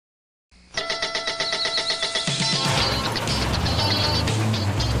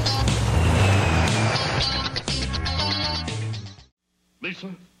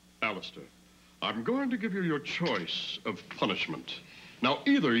Lisa, Alistair, I'm going to give you your choice of punishment. Now,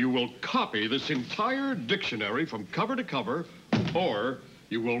 either you will copy this entire dictionary from cover to cover, or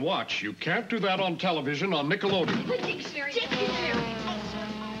you will watch You Can't Do That on Television on Nickelodeon. The dictionary.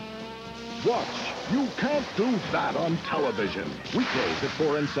 Watch You Can't Do That on Television. Weekdays at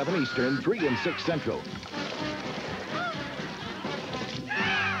 4 and 7 Eastern, 3 and 6 Central.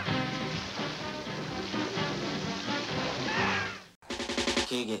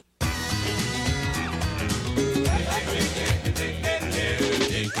 Kick it.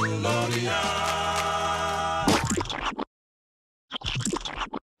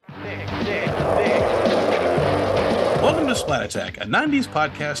 Welcome to Splat Attack, a 90s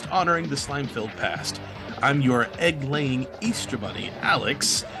podcast honoring the slime-filled past. I'm your egg-laying Easter Bunny,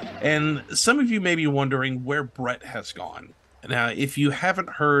 Alex, and some of you may be wondering where Brett has gone. Now, if you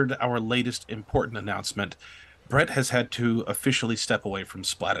haven't heard our latest important announcement, Brett has had to officially step away from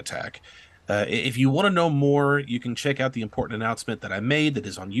Splat Attack. If you want to know more, you can check out the important announcement that I made that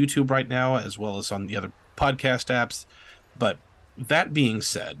is on YouTube right now, as well as on the other podcast apps. But that being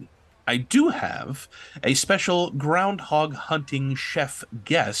said, I do have a special groundhog hunting chef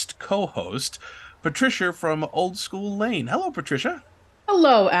guest co-host, Patricia from Old School Lane. Hello, Patricia.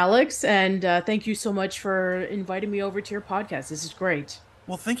 Hello, Alex, and thank you so much for inviting me over to your podcast. This is great.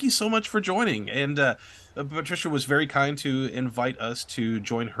 Well, thank you so much for joining. And Patricia was very kind to invite us to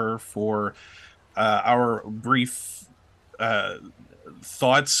join her for our brief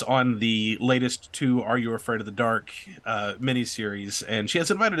thoughts on the latest two Are You Afraid of the Dark miniseries. And she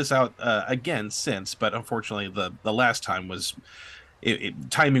has invited us out again since, but unfortunately the last time was...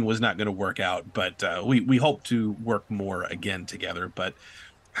 timing was not going to work out, but we hope to work more again together. But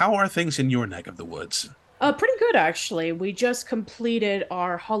how are things in your neck of the woods? Pretty good, actually. We just completed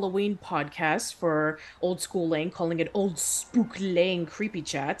our Halloween podcast for Old School Lane, calling it Old Spook Lane Creepy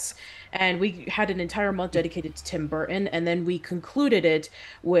Chats. And we had an entire month dedicated to Tim Burton. And then we concluded it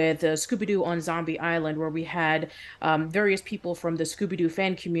with Scooby-Doo on Zombie Island, where we had various people from the Scooby-Doo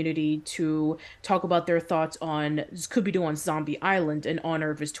fan community to talk about their thoughts on Scooby-Doo on Zombie Island in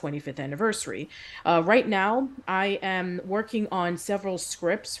honor of his 25th anniversary. Right now, I am working on several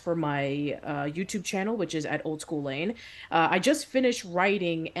scripts for my YouTube channel, which is at Old School Lane. I just finished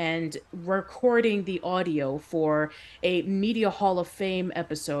writing and recording the audio for a Media Hall of Fame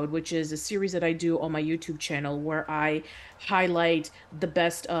episode, which is a series that I do on my YouTube channel where I highlight the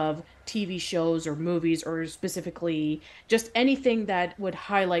best of TV shows or movies, or specifically just anything that would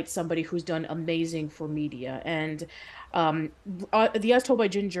highlight somebody who's done amazing for media. And the As Told by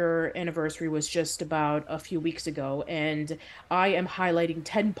Ginger anniversary was just about a few weeks ago, and I am highlighting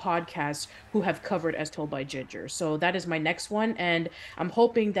 10 podcasts who have covered As Told by Ginger. So that is my next one, and I'm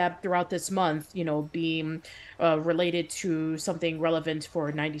hoping that throughout this month, being related to something relevant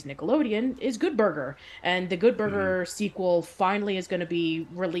for 90s Nickelodeon is Good Burger. And the Good Burger sequel finally is going to be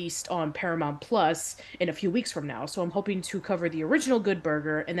released on Paramount Plus in a few weeks from now. So I'm hoping to cover the original Good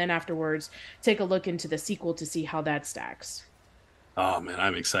Burger, and then afterwards take a look into the sequel to see how that stacks. Oh, man,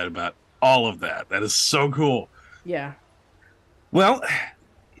 I'm excited about all of that. That is so cool. Yeah. Well,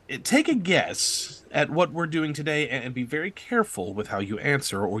 take a guess at what we're doing today and be very careful with how you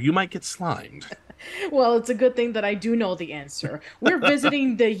answer, or you might get slimed. Well, it's a good thing that I do know the answer. We're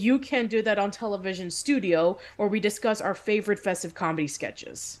visiting the You Can't Do That on Television studio, where we discuss our favorite festive comedy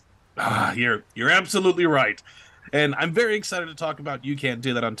sketches. You're absolutely right. And I'm very excited to talk about You Can't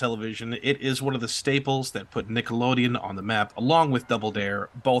Do That on Television. It is one of the staples that put Nickelodeon on the map, along with Double Dare,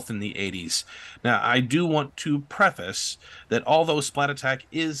 both in the 80s. Now, I do want to preface that although Splat Attack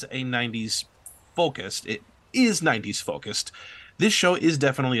is a 90s focused, it is 90s focused, this show is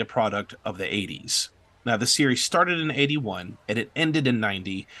definitely a product of the 80s. Now, the series started in 81 and it ended in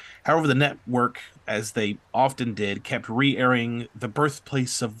 90. However, the network, as they often did, kept re-airing The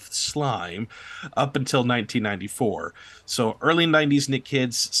Birthplace of Slime up until 1994. So early 90s Nick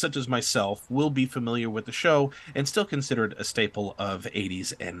kids, such as myself, will be familiar with the show and still considered a staple of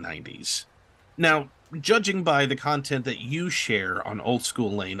 80s and 90s. Now, judging by the content that you share on Old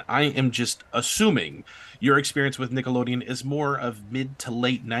School Lane, I am just assuming your experience with Nickelodeon is more of mid to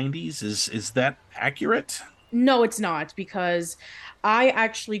late 90s. Is that accurate? No, it's not, because I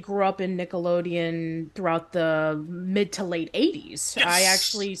actually grew up in Nickelodeon throughout the mid to late 80s. Yes. I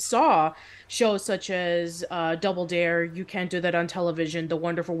actually saw shows such as Double Dare, You Can't Do That on Television, The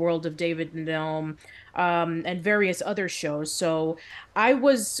Wonderful World of David and Elm, and various other shows. So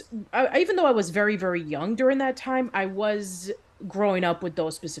even though I was very, very young during that time, I was growing up with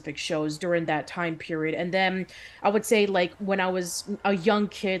those specific shows during that time period. And then I would say, when I was a young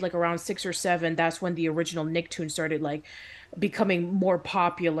kid, around 6 or 7, that's when the original Nicktoons started becoming more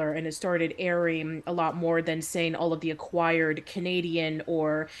popular, and it started airing a lot more than saying all of the acquired Canadian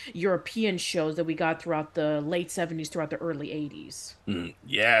or European shows that we got throughout the late 70s, throughout the early 80s.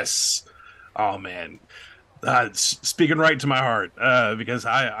 Yes. Oh man. It's speaking right to my heart, because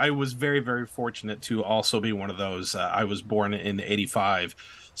I was very, very fortunate to also be one of those. I was born in '85,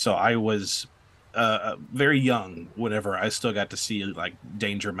 so I was very young whenever I still got to see like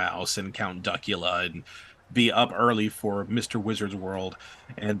Danger Mouse and Count Duckula and be up early for Mr. Wizard's World,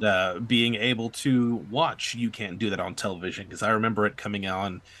 and being able to watch You Can't Do That on television, because I remember it coming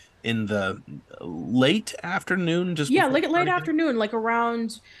on in the late afternoon, just Yeah, before like it late started. afternoon, like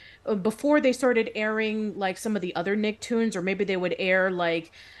around before they started airing like some of the other Nicktoons, or maybe they would air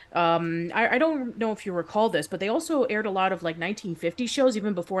like I don't know if you recall this, but they also aired a lot of like 1950 shows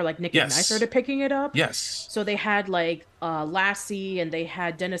even before like Nick at Night Yes, started picking it up. yes. So they had like Lassie, and they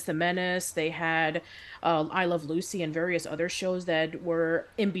had Dennis the Menace, they had I Love Lucy, and various other shows that were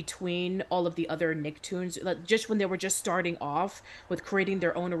in between all of the other Nicktoons, like, just when they were just starting off with creating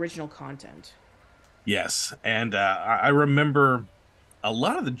their own original content. Yes, and I remember a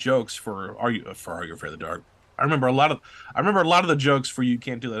lot of the jokes for Are You Afraid of the Dark? I remember a lot of the jokes for You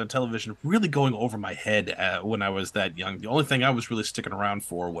Can't Do That on television really going over my head when I was that young. The only thing I was really sticking around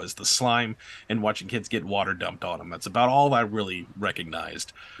for was the slime and watching kids get water dumped on them. That's about all I really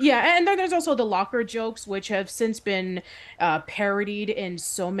recognized. Yeah, and then there's also the locker jokes, which have since been parodied in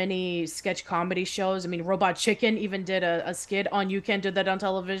so many sketch comedy shows. I mean, Robot Chicken even did a skit on You Can't Do That on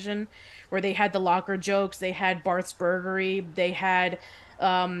television, where they had the locker jokes, they had Bart's Burgery, they had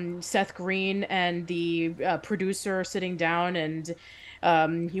Seth Green and the producer sitting down, and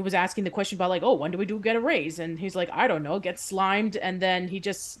he was asking the question about like, oh, when do we do get a raise? And he's like, I don't know, get slimed, and then he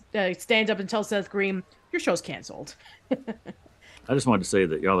just stands up and tells Seth Green, your show's canceled. I just wanted to say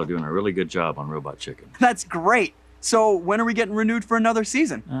that y'all are doing a really good job on Robot Chicken. That's great. So when are we getting renewed for another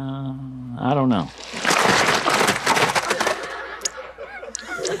season? I don't know.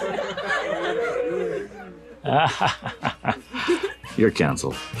 You're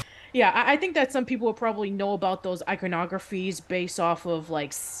canceled. Yeah, I think that some people will probably know about those iconographies based off of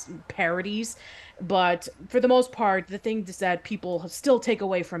like parodies, but for the most part, the things that people still take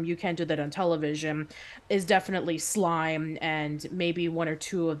away from You Can't Do That on television is definitely slime, and maybe one or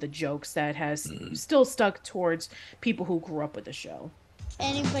two of the jokes that has still stuck towards people who grew up with the show.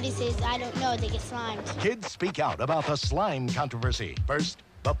 Anybody says, I don't know, they get slimed. Kids speak out about the slime controversy. First,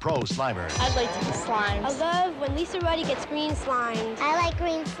 the pro slimer. I'd like to be slimed. I love when Lisa Ruddy gets green slimed. I like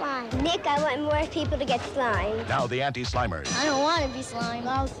green slime. Nick, I want more people to get slimed. Now the anti-slimers. I don't want to be slimed.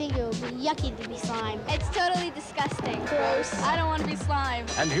 I think it would be yucky to be slimed. It's totally disgusting. Gross. I don't want to be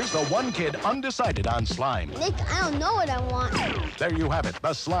slimed. And here's the one kid undecided on slime. Nick, I don't know what I want. There you have it.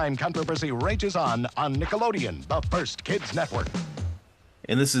 The slime controversy rages on Nickelodeon, the first kids network.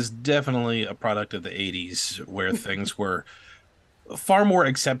 And this is definitely a product of the '80s, where things were far more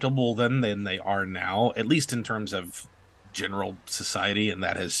acceptable than they are now, at least in terms of general society, and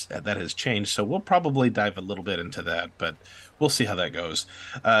that has changed. So we'll probably dive a little bit into that, but we'll see how that goes.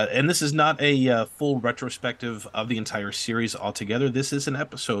 And this is not a full retrospective of the entire series altogether. This is an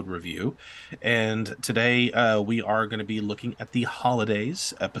episode review, and today we are going to be looking at the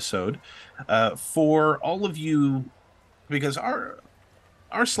holidays episode. For all of you, because our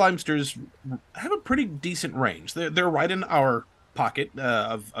Slimesters have a pretty decent range. They're right in our pocket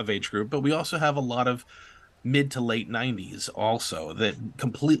of age group, but we also have a lot of mid to late 90s also that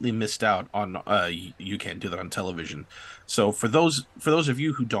completely missed out on You Can't Do That on television. So for those of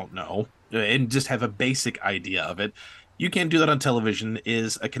you who don't know and just have a basic idea of it, You Can't Do That on Television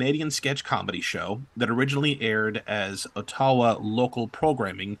is a Canadian sketch comedy show that originally aired as Ottawa local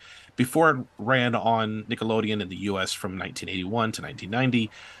programming before it ran on Nickelodeon in the US from 1981 to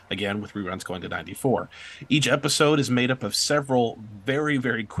 1990, again with reruns going to 94. Each episode is made up of several very,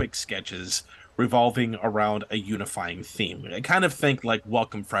 very quick sketches revolving around a unifying theme. I kind of think like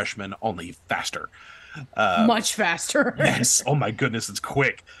Welcome Freshmen, only faster. Much faster. Yes. Oh my goodness, it's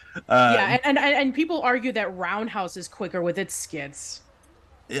quick. Yeah, and people argue that Roundhouse is quicker with its skits.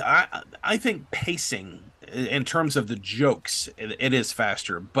 I think pacing in terms of the jokes, it is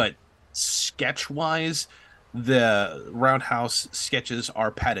faster, but sketch-wise, the Roundhouse sketches are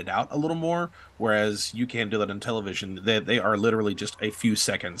padded out a little more, whereas You Can't Do That on television. They are literally just a few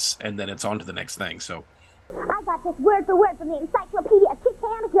seconds, and then it's on to the next thing. So I got this word for word from the Encyclopedia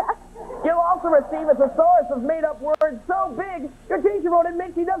Britannica. You'll also receive a thesaurus of made-up words so big, your teacher won't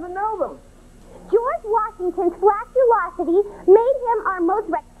admit she doesn't know them. George Washington's flashulosity made him our most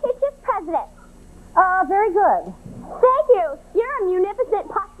rectitious president. Very good. Thank you. You're a munificent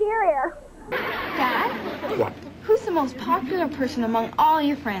posterior. Dad? What? Who's the the most popular person among all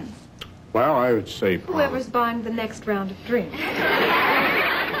your friends? Well, I would say Whoever's buying the next round of drinks.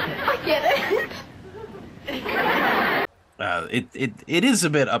 I get it. It is a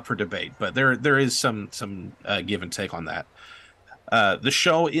bit up for debate, but there is some give and take on that. The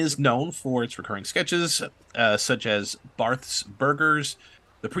show is known for its recurring sketches, such as Barth's Burgers,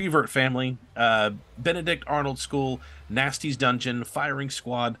 The Prevert Family, Benedict Arnold School, Nasty's Dungeon, Firing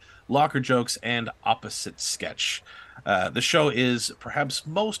Squad, Locker Jokes, and Opposite Sketch. The show is perhaps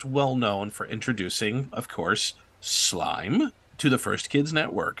most well known for introducing, of course, Slime to the First Kids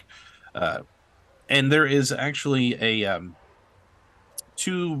Network. And there is actually a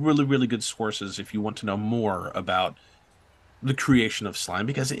two really good sources if you want to know more about the creation of Slime,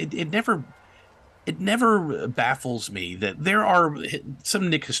 because it never baffles me that there are some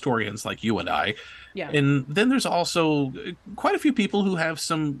Nick historians like you and I, and then there's also quite a few people who have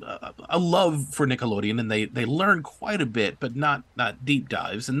some a love for Nickelodeon, and they learn quite a bit, but not deep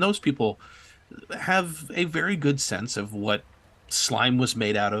dives. And those people have a very good sense of what Slime was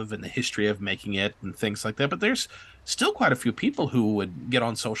made out of and the history of making it and things like that. But there's still quite a few people who would get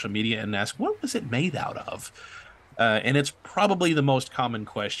on social media and ask, what was it made out of? And it's probably the most common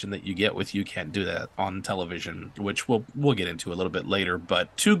question that you get with You Can't Do That on television, which we'll get into a little bit later.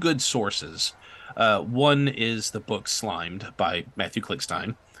 But two good sources. One is the book Slimed by Matthew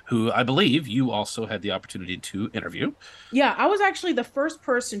Klickstein, who I believe you also had the opportunity to interview. Yeah, I was actually the first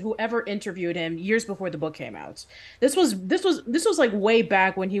person who ever interviewed him years before the book came out. This was like way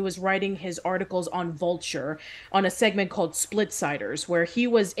back when he was writing his articles on Vulture on a segment called Splitsiders, where he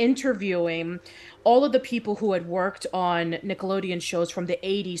was interviewing all of the people who had worked on Nickelodeon shows from the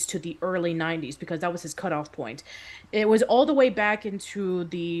 80s to the early 90s, because that was his cutoff point. It was all the way back into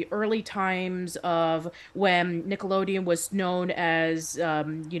the early times of when Nickelodeon was known as,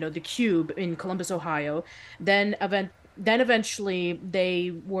 the Cube in Columbus, Ohio. Then eventually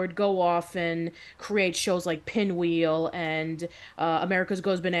they would go off and create shows like Pinwheel and America's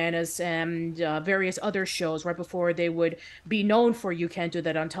Goes Bananas and various other shows right before they would be known for You Can't Do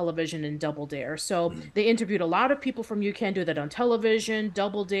That on Television and Double Dare. So they interviewed a lot of people from You Can't Do That on Television,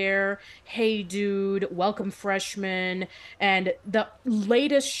 Double Dare, Hey Dude, Welcome Freshman, and the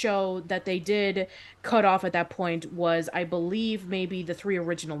latest show that they did cut off at that point was, I believe, maybe the 3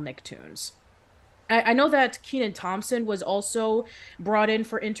 original Nicktoons. I know that Kenan Thompson was also brought in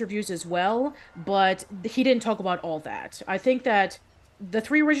for interviews as well, but he didn't talk about all that. I think that the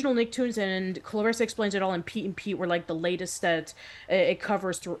 3 original Nicktoons and Clarissa Explains It All and Pete and Pete were like the latest that it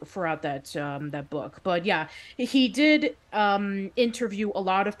covers throughout that book. But yeah, he did interview a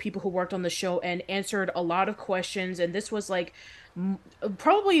lot of people who worked on the show and answered a lot of questions, and this was like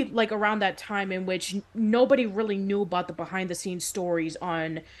probably like around that time in which nobody really knew about the behind the scenes stories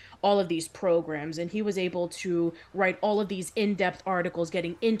on all of these programs, and he was able to write all of these in-depth articles,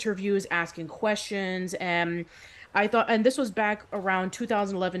 getting interviews, asking questions. And I thought, and this was back around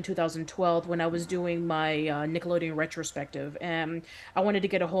 2011, 2012 when I was doing my Nickelodeon retrospective, and I wanted to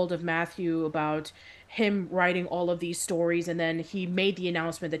get a hold of Matthew about him writing all of these stories, and then he made the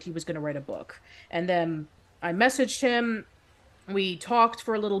announcement that he was going to write a book. And then I messaged him. We talked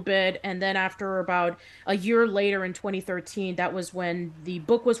for a little bit, and then after about a year later in 2013, that was when the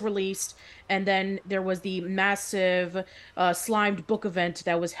book was released, and then there was the massive Slimed book event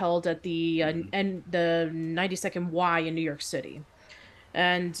that was held at the 92nd Y in New York City.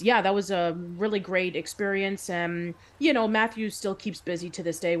 And yeah, that was a really great experience. And, Matthew still keeps busy to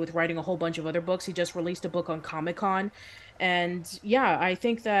this day with writing a whole bunch of other books. He just released a book on Comic-Con. And yeah, I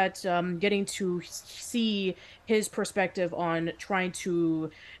think that getting to see his perspective on trying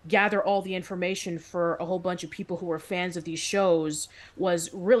to gather all the information for a whole bunch of people who were fans of these shows was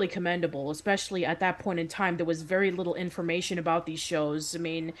really commendable, especially at that point in time. There was very little information about these shows. I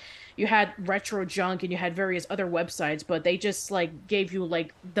mean, you had Retro Junk and you had various other websites, but they just like gave you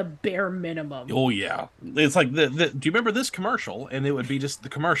like the bare minimum. Oh yeah, it's like do you remember this commercial? And it would be just the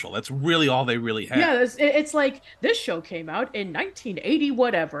commercial. That's really all they really had. Yeah, it's like this show came out in 1980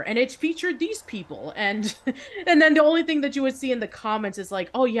 whatever, and it featured these people, and then the only thing that you would see in the comments is like,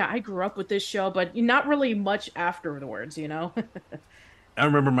 oh yeah, I grew up with this show, but not really much afterwards, I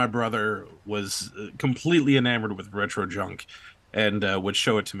remember my brother was completely enamored with Retro Junk and would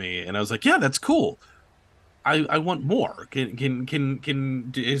show it to me, and I was like, yeah, that's cool. I want more.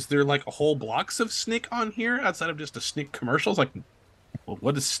 Can is there like a whole blocks of Snick on here outside of just a Snick commercials? Like, well,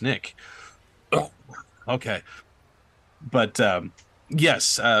 what is Snick? Oh, okay. But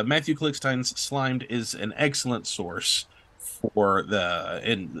yes, Matthew Klickstein's Slimed is an excellent source for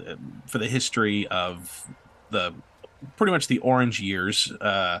the history of the pretty much the Orange years,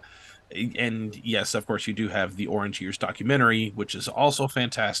 And yes, of course, you do have the Orange Years documentary, which is also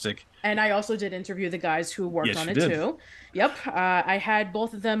fantastic. And I also did interview the guys who worked Yes, on you it did. too. Yep. I had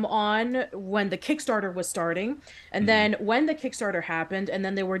both of them on when the Kickstarter was starting. And then when the Kickstarter happened, and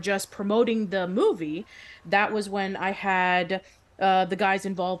then they were just promoting the movie, that was when I had the guys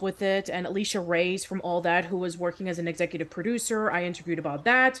involved with it, and Alicia Reyes from All That, who was working as an executive producer. I interviewed about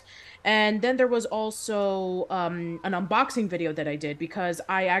that. And then there was also an unboxing video that I did, because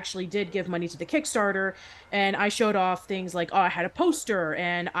I actually did give money to the Kickstarter, and I showed off things like, oh, I had a poster,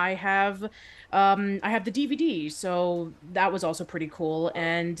 and I have the DVD, so that was also pretty cool.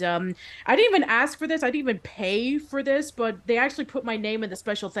 And I didn't even ask for this, I didn't even pay for this, but they actually put my name in the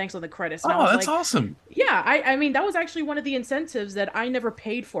special thanks on the credits. And I Oh, was that's like, awesome. yeah, I mean, that was actually one of the incentives that I never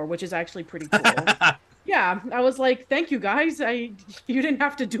paid for, which is actually pretty cool. Yeah, I was like, thank you guys. You didn't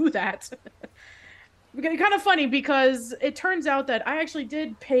have to do that. Kind of funny, because it turns out that I actually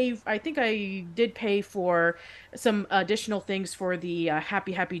did pay. I think I did pay for some additional things for the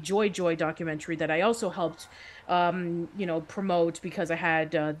Happy Happy Joy Joy documentary that I also helped, promote, because I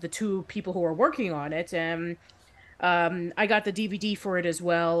had the two people who were working on it, and I got the DVD for it as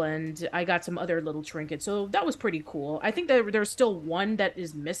well, and I got some other little trinkets. So that was pretty cool. I think that there's still one that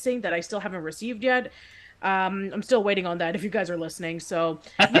is missing that I still haven't received yet. I'm still waiting on that if you guys are listening. So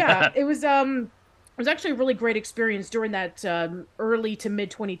yeah, it was actually a really great experience during that early to mid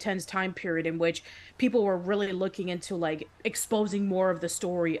 2010s time period, in which people were really looking into like exposing more of the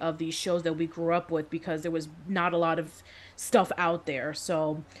story of these shows that we grew up with, because there was not a lot of stuff out there.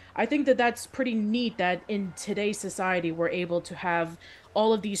 So I think that that's pretty neat that in today's society we're able to have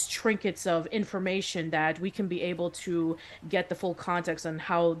all of these trinkets of information, that we can be able to get the full context on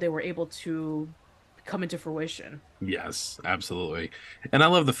how they were able to come into fruition. Yes, absolutely. And I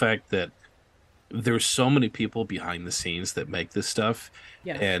love the fact that there's so many people behind the scenes that make this stuff.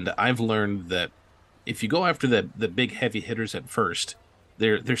 Yeah. And I've learned that if you go after the big heavy hitters at first,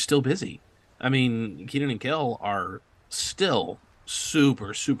 they're still busy. I mean, Keenan and Kel are still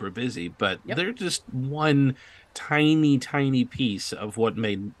super, super busy, but Yep. they're just one tiny piece of what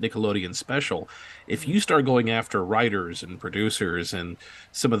made Nickelodeon special. If you start going after writers and producers and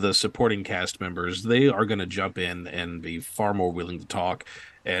some of the supporting cast members, they are going to jump in and be far more willing to talk.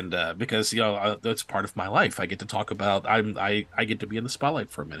 And because that's part of my life, I get to talk about. I get to be in the spotlight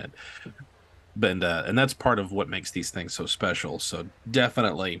for a minute, and that's part of what makes these things so special. So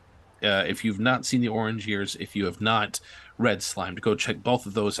definitely, if you've not seen the Orange Years, if you have not read Slime, to go check both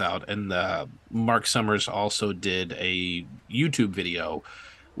of those out. And Mark Summers also did a YouTube video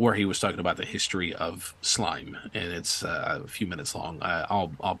where he was talking about the history of slime, and it's a few minutes long.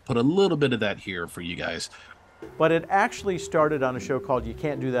 I'll put a little bit of that here for you guys. But it actually started on a show called You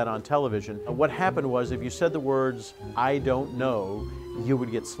Can't Do That on Television. What happened was, if you said the words, "I don't know," you would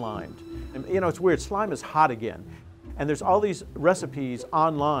get slimed. And, it's weird, slime is hot again. And there's all these recipes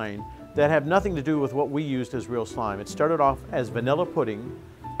online that have nothing to do with what we used as real slime. It started off as vanilla pudding,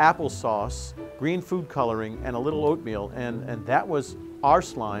 applesauce, green food coloring, and a little oatmeal, and that was our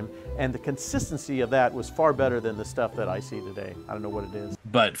slime, and the consistency of that was far better than the stuff that I see today. I don't know what it is.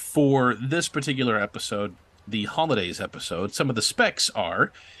 But for this particular episode, the holidays episode, some of the specs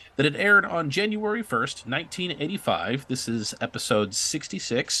are that it aired on January 1st, 1985. This is episode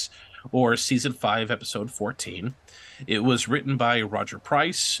 66, or season 5, episode 14. It was written by Roger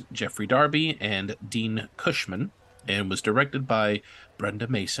Price, Jeffrey Darby, and Dean Cushman, and was directed by Brenda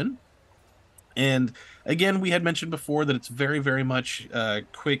Mason. And again, we had mentioned before that it's very, very much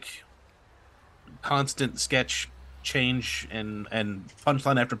quick, constant sketch change and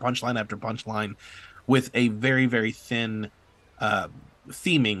punchline after punchline after punchline, with a very, very thin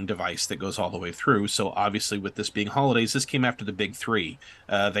theming device that goes all the way through. So obviously, with this being holidays, this came after the big three.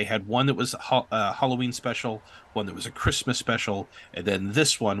 They had one that was a Halloween special, one that was a Christmas special, and then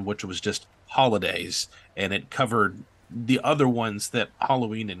this one, which was just holidays, and it covered the other ones that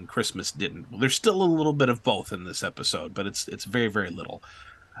Halloween and Christmas didn't. Well, there's still a little bit of both in this episode, but it's very, very little.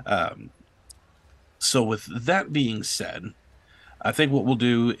 So with that being said, I think what we'll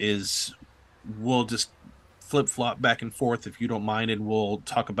do is we'll just flip-flop back and forth, if you don't mind, and we'll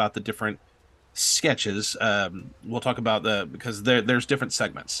talk about the different sketches. We'll talk about because there's different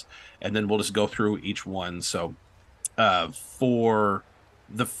segments, and then we'll just go through each one. So for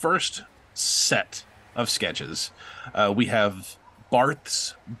the first set of sketches, we have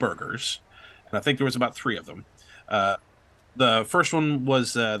Barth's Burgers, and I think there was about 3 of them. The first one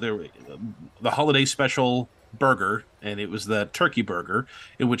was the holiday special burger, and it was the turkey burger,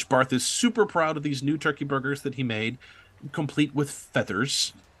 in which Barth is super proud of these new turkey burgers that he made, complete with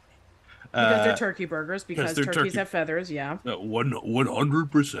feathers. Because they're turkey burgers, because they're turkeys turkey. have feathers, yeah.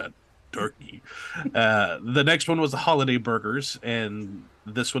 100%. turkey. The next one was the holiday burgers, and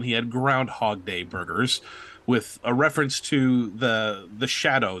this one he had Groundhog Day burgers, with a reference to the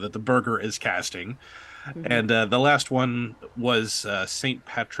shadow that the burger is casting. And the last one was St.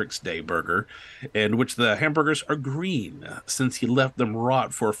 Patrick's Day burger, in which the hamburgers are green since he left them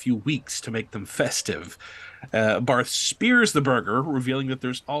rot for a few weeks to make them festive. Barth spears the burger, revealing that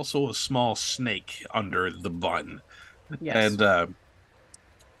there's also a small snake under the bun. Yes. And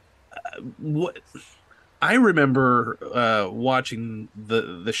what I remember watching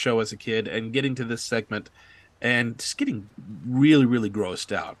the show as a kid and getting to this segment and just getting really, really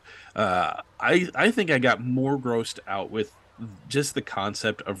grossed out. I think I got more grossed out with just the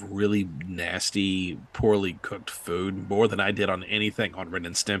concept of really nasty, poorly cooked food more than I did on anything on Ren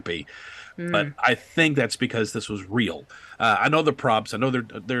and Stimpy. But I think that's because this was real. I know the props. I know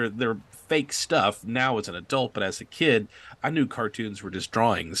they're fake stuff now as an adult, but as a kid, I knew cartoons were just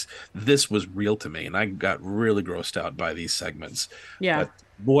drawings. This was real to me, and I got really grossed out by these segments. Yeah.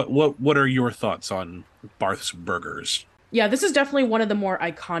 But what are your thoughts on Barth's Burgers? Yeah, this is definitely one of the more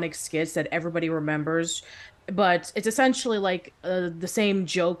iconic skits that everybody remembers. But it's essentially like the same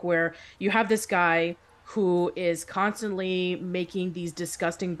joke where you have this guy who is constantly making these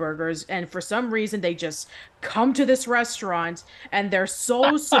disgusting burgers, and for some reason they just come to this restaurant and they're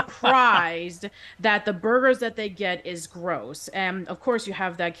so surprised that the burgers that they get is gross. And of course you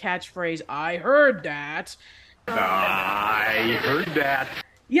have that catchphrase, "I heard that." I heard that.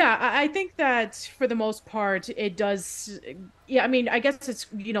 Yeah, I think that for the most part, it does. Yeah, I mean, I guess it's,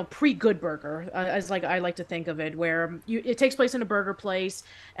 pre-Good Burger, as like I like to think of it, where it takes place in a burger place,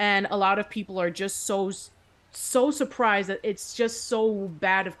 and a lot of people are just so surprised that it's just so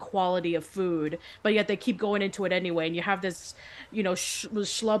bad of quality of food, but yet they keep going into it anyway. And you have this,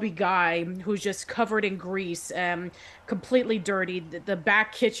 schlubby guy who's just covered in grease and completely dirty. The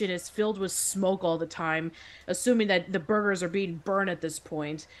back kitchen is filled with smoke all the time, assuming that the burgers are being burned at this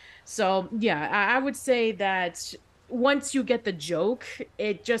point. So yeah, I would say that once you get the joke,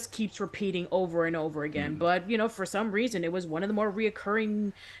 it just keeps repeating over and over again. But, for some reason, it was one of the more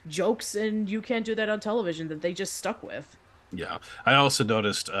reoccurring jokes, and You Can't Do That on Television, that they just stuck with. Yeah. I also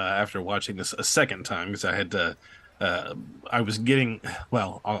noticed after watching this a second time, because I had to, I was getting,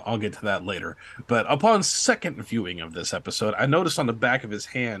 well, I'll get to that later. But upon second viewing of this episode, I noticed on the back of his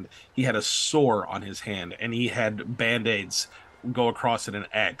hand, he had a sore on his hand, and he had Band-Aids go across it, an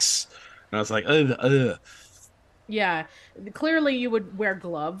X. And I was like, ugh. Yeah, clearly you would wear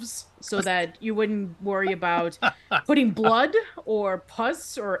gloves so that you wouldn't worry about putting blood or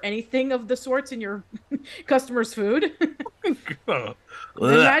pus or anything of the sorts in your customer's food.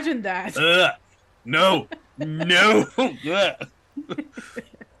 Imagine that. No.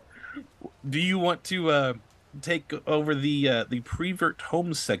 Do you want to take over the Prevert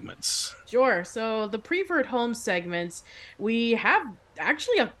Home segments? Sure. So the Prevert Home segments, we have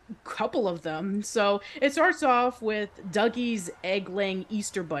actually a couple of them. So it starts off with Dougie's egg-laying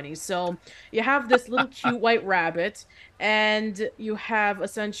Easter bunny. So you have this little cute white rabbit, and you have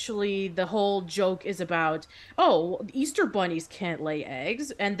essentially the whole joke is about, oh, Easter bunnies can't lay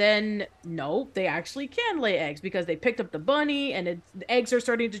eggs. And then, no, they actually can lay eggs because they picked up the bunny, and the eggs are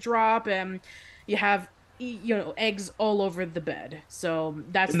starting to drop, and you have eggs all over the bed. So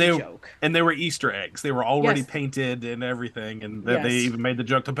that's the joke. And they were Easter eggs. They were already painted and everything, and they even made the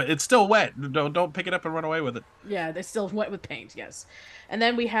joke but it's still wet. Don't pick it up and run away with it. Yeah, they're still wet with paint, yes. And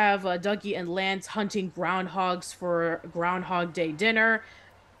then we have Dougie and Lance hunting groundhogs for Groundhog Day dinner.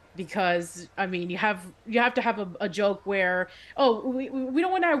 Because, I mean, you have to have a joke where, we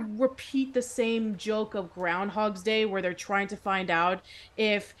don't want to repeat the same joke of Groundhog's Day where they're trying to find out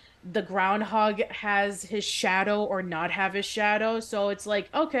if the groundhog has his shadow or not have his shadow. So it's like,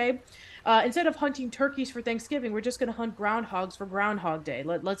 okay, instead of hunting turkeys for Thanksgiving, we're just going to hunt groundhogs for Groundhog Day.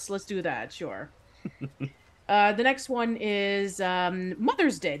 Let's do that, sure. The next one is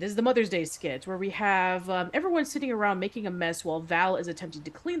Mother's Day. This is the Mother's Day skit where we have everyone sitting around making a mess while Val is attempting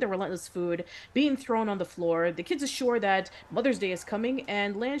to clean the relentless food being thrown on the floor. The kids assure that Mother's Day is coming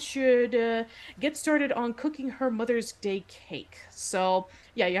and Lance should get started on cooking her Mother's Day cake. So,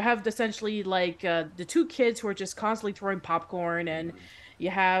 yeah, you have essentially like the two kids who are just constantly throwing popcorn, and you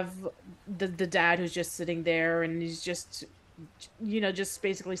have the dad who's just sitting there and he's just just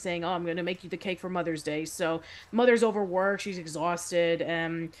basically saying, oh, I'm going to make you the cake for Mother's Day. So Mother's overworked, she's exhausted.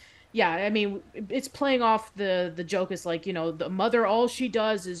 Yeah, I mean, it's playing off the joke is like, the mother, all she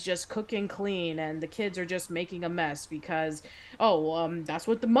does is just cook and clean, and the kids are just making a mess because, that's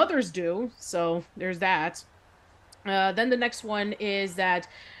what the mothers do. So there's that. Then the next one is that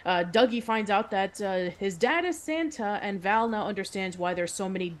Dougie finds out that his dad is Santa, and Val now understands why there's so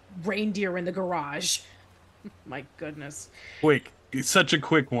many reindeer in the garage. My goodness. Quick. It's such a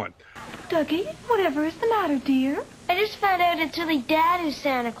quick one. Dougie, whatever is the matter, dear? I just found out it's really Dad who's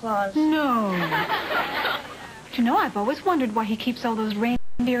Santa Claus. No. But you know, I've always wondered why he keeps all those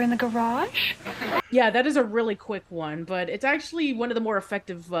reindeer in the garage. Yeah, that is a really quick one, but it's actually one of the more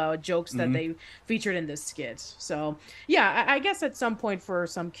effective jokes that they featured in this skit. So, yeah, I guess at some point for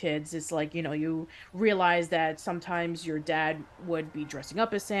some kids, it's like, you know, you realize that sometimes your dad would be dressing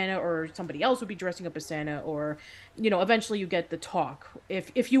up as Santa, or somebody else would be dressing up as Santa, or, you know, eventually you get the talk.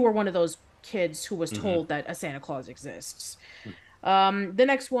 If you were one of those kids who was told that a Santa Claus exists. The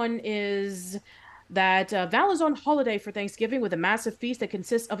next one is that Val is on holiday for Thanksgiving with a massive feast that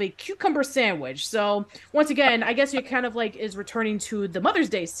consists of a cucumber sandwich. So once again, I guess it kind of like is returning to the Mother's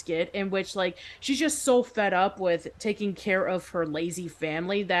Day skit, in which like she's just so fed up with taking care of her lazy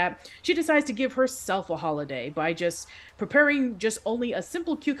family that she decides to give herself a holiday by just preparing just only a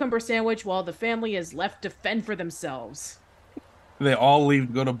simple cucumber sandwich while the family is left to fend for themselves. They all leave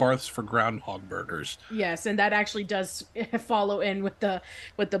to go to Barth's for groundhog burgers. Yes, and that actually does follow in with the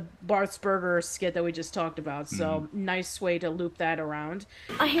Barth's Burger skit that we just talked about. So nice way to loop that around.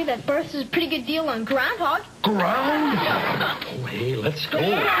 I hear that Bert's is a pretty good deal on groundhog. Groundhog? Hey, let's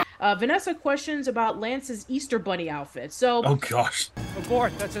go. Vanessa questions about Lance's Easter Bunny outfit. So, Oh gosh.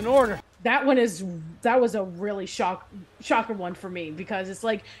 Abort, that's an order. that was a really shocker one for me, because it's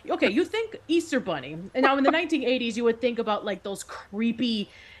like, okay, you think Easter Bunny, and now in the 1980s you would think about like those creepy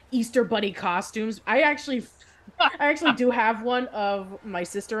Easter Bunny costumes. I actually do have one of my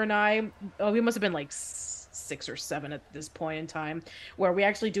sister and I. Oh, we must have been like 6 or 7 at this point in time, where we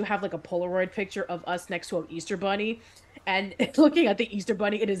actually do have like a Polaroid picture of us next to an Easter Bunny. And looking at the Easter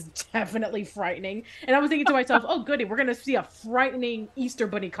Bunny, it is definitely frightening. And I was thinking to myself, oh, goody, we're going to see a frightening Easter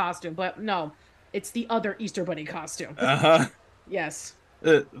Bunny costume. But no, it's the other Easter Bunny costume. Uh-huh. Yes.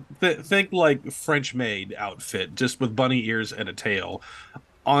 Think like French maid outfit, just with bunny ears and a tail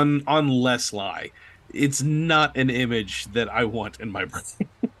on Leslie. It's not an image that I want in my brain.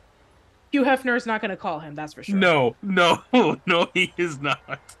 Hugh Hefner is not going to call him, that's for sure. No, he is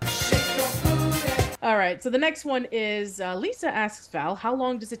not. All right, so the next one is Lisa asks Val, how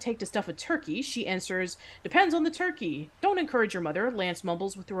long does it take to stuff a turkey? She answers, depends on the turkey. Don't encourage your mother, Lance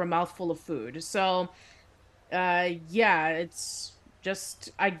mumbles through a mouthful of food. So, yeah, it's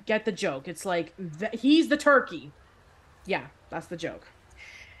just, I get the joke. It's like, he's the turkey. Yeah, that's the joke.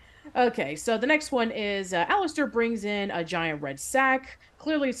 Okay, so the next one is Alistair brings in a giant red sack.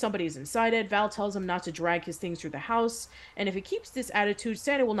 Clearly somebody's inside it. Val tells him not to drag his things through the house, and if he keeps this attitude,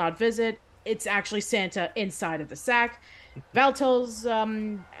 Santa will not visit. It's actually Santa inside of the sack. Val tells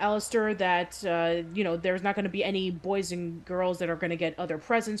Alistair that, there's not going to be any boys and girls that are going to get other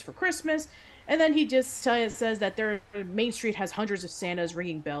presents for Christmas. And then he just says that their Main Street has hundreds of Santas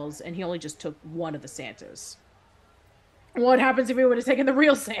ringing bells, and he only just took one of the Santas. What happens if he would have taken the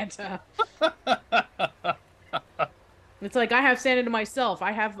real Santa? It's like, I have Santa to myself.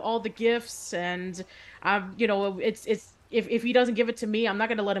 I have all the gifts, and If he doesn't give it to me, I'm not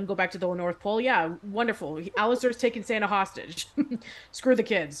going to let him go back to the North Pole. Yeah, wonderful. Alistair's taking Santa hostage. Screw the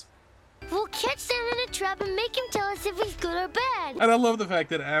kids. We'll catch Santa in a trap and make him tell us if he's good or bad. And I love the fact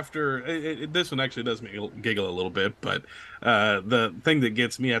that after this one actually does make me giggle a little bit, but the thing that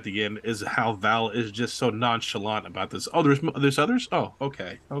gets me at the end is how Val is just so nonchalant about this. Oh, there's others? Oh,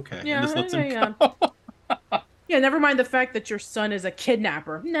 okay. Yeah, and just lets him go. Yeah, never mind the fact that your son is a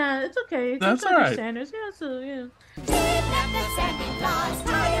kidnapper. Nah, it's okay. That's all right. Sanders. Yeah, yeah.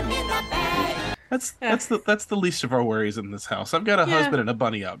 That's the least of our worries in this house. I've got a husband in a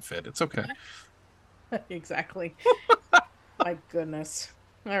bunny outfit. It's okay. Exactly. My goodness.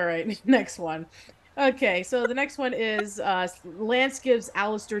 All right, next one. Okay, so the next one is Lance gives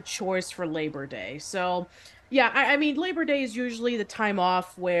Alistair chores for Labor Day. So, yeah, I mean, Labor Day is usually the time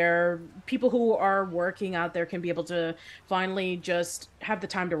off where people who are working out there can be able to finally just have the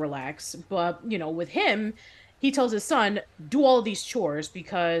time to relax. But, with him, he tells his son, do all of these chores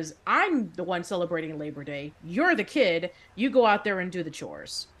because I'm the one celebrating Labor Day. You're the kid. You go out there and do the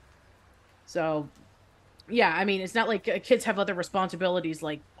chores. So, yeah, I mean, it's not like kids have other responsibilities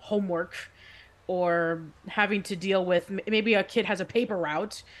like homework or having to deal with, maybe a kid has a paper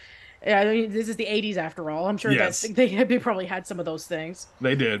route. I mean, this is the 80s after all. I'm sure yes. they probably had some of those things.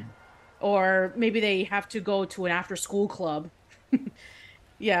 They did. Or maybe they have to go to an after-school club.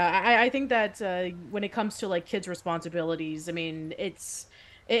 Yeah, I think that when it comes to like kids' responsibilities, I mean, it's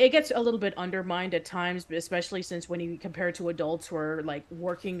it gets a little bit undermined at times, especially since when you compare it to adults who are like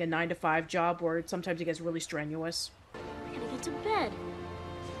working a 9-to-5 job, where sometimes it gets really strenuous. I gotta get to bed.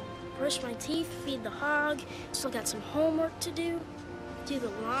 Brush my teeth, feed the hog. Still got some homework to do. Do the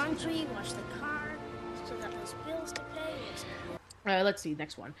laundry, wash the car. Still got those bills to pay. Let's see,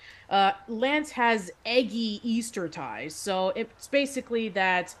 next one. Lance has eggy Easter ties. So it's basically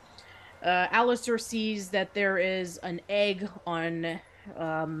that Alistair sees that there is an egg on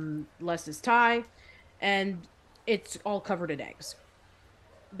Les's tie, and it's all covered in eggs.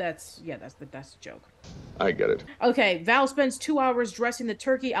 That's the joke. I get it. Okay, Val spends 2 hours dressing the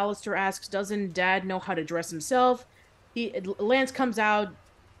turkey. Alistair asks, doesn't Dad know how to dress himself? Lance comes out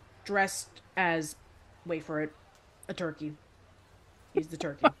dressed as, wait for it, a turkey. He's the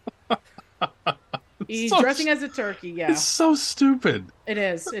turkey. He's dressing as a turkey, yeah. It's so stupid. It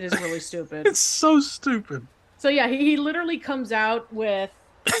is really stupid. It's so stupid. So yeah, he literally comes out with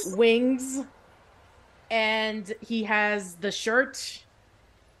wings, and he has the shirt,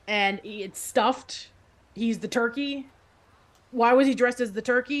 and it's stuffed. He's the turkey. Why was he dressed as the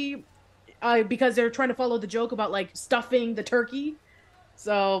turkey? Because they're trying to follow the joke about, like, stuffing the turkey.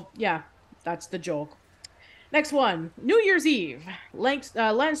 So, yeah, that's the joke. Next one, New Year's Eve.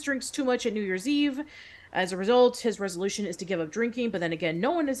 Lance drinks too much at New Year's Eve. As a result, his resolution is to give up drinking, but then again,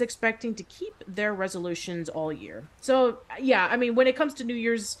 no one is expecting to keep their resolutions all year. So, yeah, I mean, when it comes to New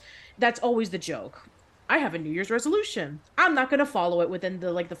Year's, that's always the joke. I have a New Year's resolution. I'm not going to follow it within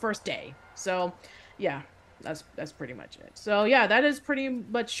the first day. So, yeah, that's pretty much it. So, yeah, that is pretty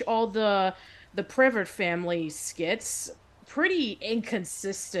much all the Prevert family skits. Pretty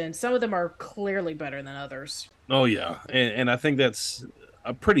inconsistent. Some of them are clearly better than others. Oh yeah, and I think that's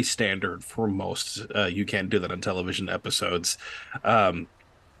a pretty standard for most You Can't Do That on Television episodes. The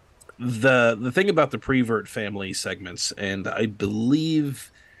thing about the Prevert family segments, and I believe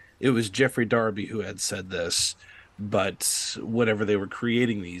it was Jeffrey Darby who had said this, but whenever they were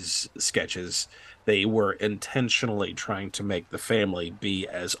creating these sketches, they were intentionally trying to make the family be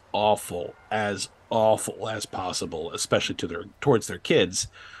as awful as possible, especially towards their kids,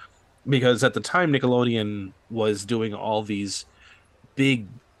 because at the time Nickelodeon was doing all these big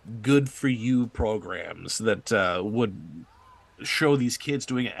good for you programs that would show these kids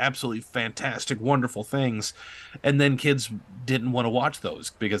doing absolutely fantastic, wonderful things, and then kids didn't want to watch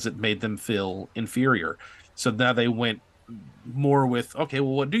those because it made them feel inferior. So now they went more with, okay,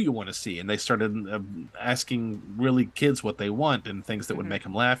 well, what do you want to see? And they started asking really kids what they want, and things that would make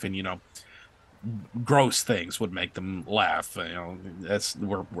them laugh, and gross things would make them laugh.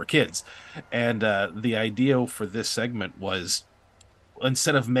 We're kids. And the idea for this segment was,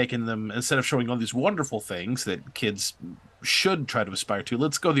 instead of showing all these wonderful things that kids should try to aspire to,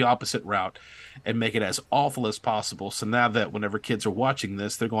 let's go the opposite route and make it as awful as possible. So now that whenever kids are watching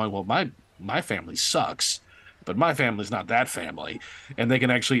this, they're going, well, my family sucks, but my family's not that family, and they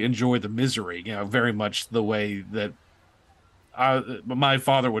can actually enjoy the misery, very much the way that my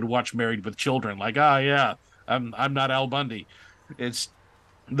father would watch Married with Children, like, yeah, I'm not Al Bundy. It's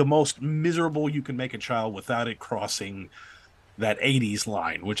the most miserable you can make a child without it crossing that 80s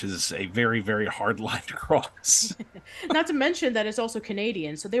line, which is a very, very hard line to cross. Not to mention that it's also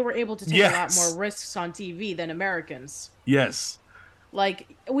Canadian, so they were able to take a lot more risks on TV than Americans. Yes.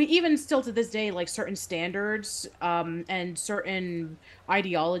 Like, we even still to this day, like, certain standards and certain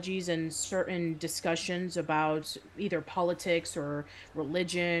ideologies and certain discussions about either politics or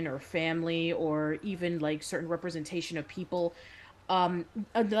religion or family or even, like, certain representation of people.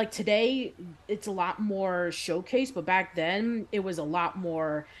 Like, today, it's a lot more showcased, but back then, it was a lot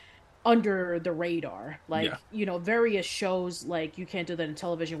more under the radar. Like, various shows like You Can't Do That in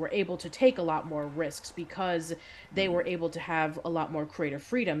Television were able to take a lot more risks because they were able to have a lot more creative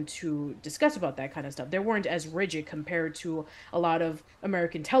freedom to discuss about that kind of stuff. They weren't as rigid compared to a lot of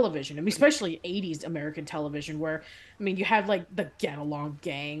American television. I mean, especially 80s American television, where, I mean, you had like the Get Along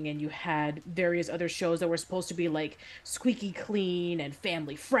Gang, and you had various other shows that were supposed to be like squeaky clean and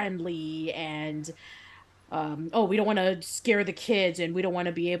family friendly, and we don't want to scare the kids, and we don't want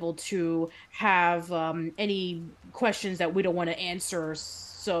to be able to have any questions that we don't want to answer.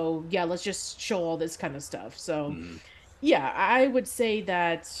 So, yeah, let's just show all this kind of stuff. So, yeah, I would say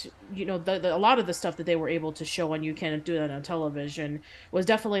that, a lot of the stuff that they were able to show on You Can't Do That on Television was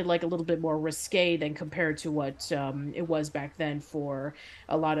definitely like a little bit more risque than compared to what it was back then for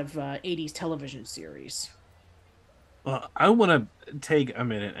a lot of 80s television series. I want to take a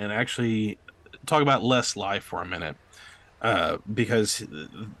minute and actually talk about Les Live for a minute, because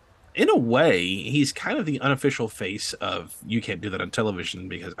in a way he's kind of the unofficial face of You Can't Do That on Television,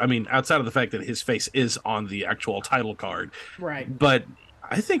 because, I mean, outside of the fact that his face is on the actual title card, right? But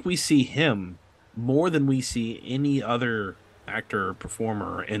I think we see him more than we see any other actor or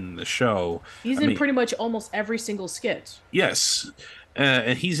performer in the show. He's in pretty much almost every single skit. Yes.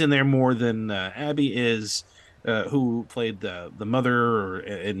 And he's in there more than Abby is, who played the mother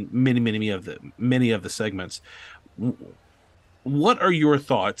in many of the segments. What are your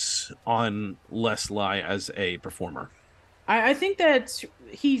thoughts on Les Lai as a performer? I think that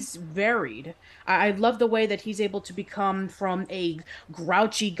he's varied. I love the way that he's able to become from a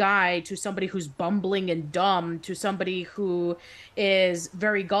grouchy guy to somebody who's bumbling and dumb, to somebody who is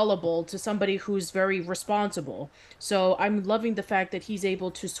very gullible, to somebody who's very responsible. So I'm loving the fact that he's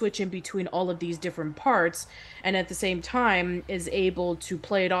able to switch in between all of these different parts, and at the same time is able to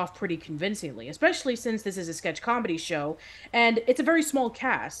play it off pretty convincingly, especially since this is a sketch comedy show and it's a very small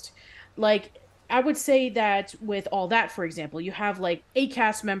cast. Like, I would say that with All That, for example, you have like 8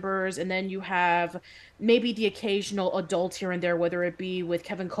 cast members, and then you have maybe the occasional adult here and there, whether it be with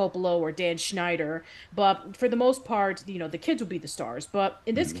Kevin Coppola or Dan Schneider. But for the most part, the kids would be the stars. But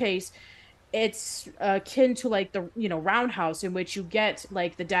in this case, it's akin to like the Roundhouse, in which you get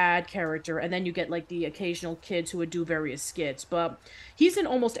like the dad character, and then you get like the occasional kids who would do various skits. But he's in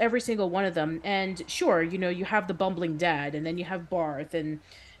almost every single one of them. And sure, you have the bumbling dad, and then you have Barth, and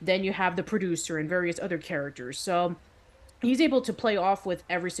then you have the producer and various other characters. So he's able to play off with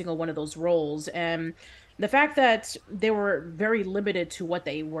every single one of those roles. And the fact that they were very limited to what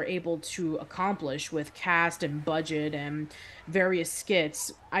they were able to accomplish with cast and budget and various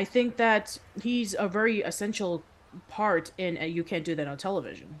skits, I think that he's a very essential part in You Can't Do That on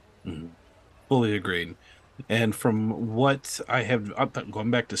Television. Mm-hmm. Fully agreed. And from what I have,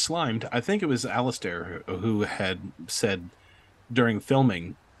 going back to Slimed, I think it was Alistair who had said during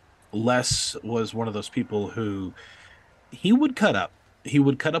filming, Les was one of those people who he would cut up. He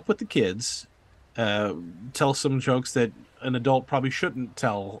would cut up with the kids, tell some jokes that an adult probably shouldn't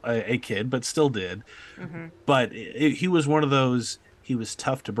tell a kid, but still did. Mm-hmm. But he was one of those, he was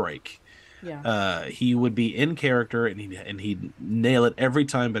tough to break. Yeah. He would be in character and he'd nail it every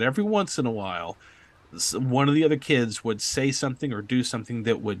time, but every once in a while, one of the other kids would say something or do something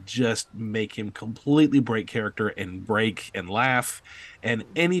that would just make him completely break character and break and laugh. And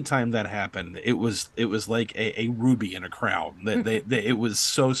anytime that happened, it was like a ruby in a crown. It was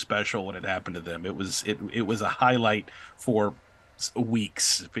so special when it happened to them. It was a highlight for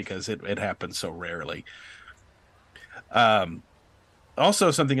weeks because it happened so rarely.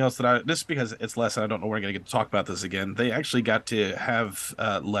 Also, something else that just because it's Les, and I don't know when we're going to get to talk about this again, they actually got to have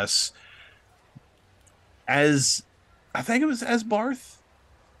Les as, I think it was as Barth.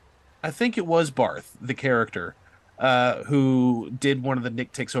 I think it was Barth, the character, who did one of the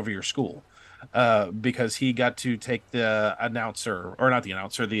Nick Takes Over Your School, because he got to take the announcer, or not the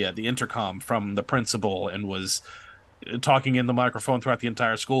announcer, the intercom from the principal, and was talking in the microphone throughout the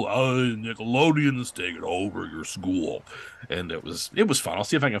entire school. Oh, Nickelodeon's taking over your school, and it was fun. I'll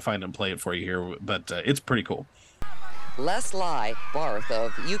see if I can find and play it for you here, but it's pretty cool. Les Lai, Barth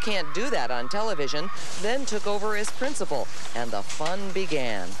of You Can't Do That on Television, then took over as principal, and the fun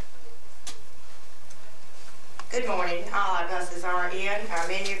began. Good morning. All our buses are in. Our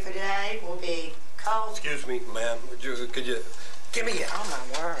menu for today will be cold. Excuse me, ma'am. Could you give me a... Oh,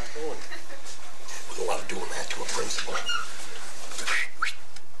 my word. Would love doing that to a principal.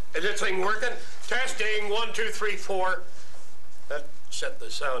 Is this thing working? Testing, 1, 2, 3, 4. That set the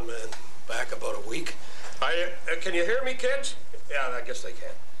sound man back about a week. Can you hear me, kids? Yeah, I guess they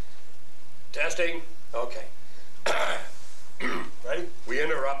can. Testing. Okay. Ready? We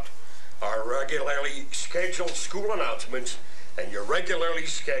interrupt our regularly scheduled school announcements and your regularly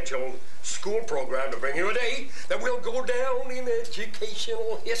scheduled school program to bring you a day that will go down in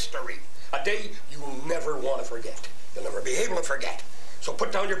educational history. A day you'll never want to forget. You'll never be able to forget. So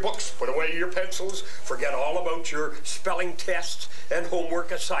put down your books, put away your pencils, forget all about your spelling tests and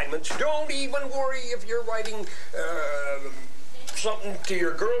homework assignments. Don't even worry if you're writing something to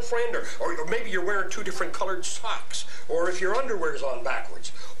your girlfriend, or maybe you're wearing 2 different colored socks, or if your underwear's on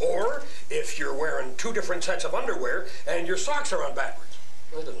backwards, or if you're wearing 2 different sets of underwear and your socks are on backwards.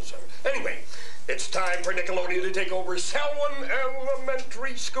 That doesn't sound... Anyway, it's time for Nickelodeon to take over Selwyn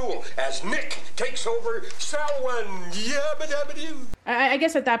Elementary School as Nick takes over Selwyn. Yabba-dabba-doo. I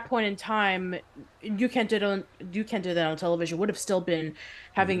guess at that point in time, You Can't Do That on Television would have still been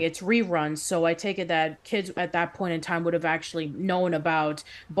having its reruns. So I take it that kids at that point in time would have actually known about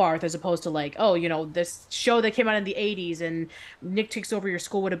Barth, as opposed to like, oh, this show that came out in the 80s and Nick Takes Over Your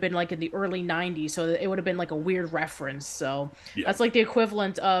School would have been like in the early 90s. So it would have been like a weird reference. So yeah. That's like the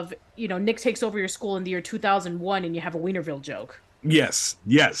equivalent of, Nick Takes Over Your School in the year 2001 and you have a Wienerville joke. Yes.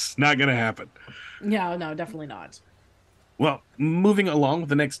 Not going to happen. No, definitely not. Well, moving along with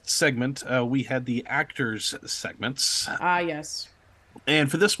the next segment, we had the actors segments. Ah, yes.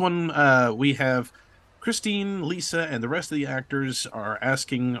 And for this one, we have Christine, Lisa, and the rest of the actors are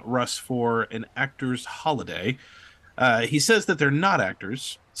asking Russ for an actor's holiday. He says that they're not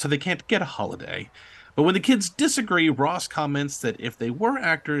actors, so they can't get a holiday. But when the kids disagree, Ross comments that if they were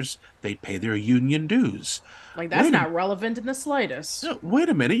actors, they'd pay their union dues. Like, that's not relevant in the slightest. No, wait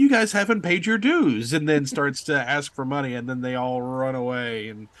a minute, you guys haven't paid your dues. And then starts to ask for money, and then they all run away.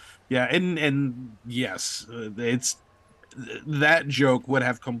 And yeah, and yes, it's that joke would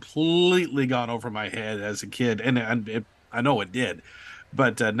have completely gone over my head as a kid, and I know it did.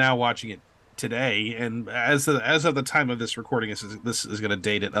 But now watching it today, and as of the time of this recording, this is going to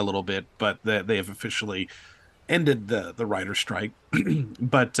date it a little bit, but they have officially ended the writer strike.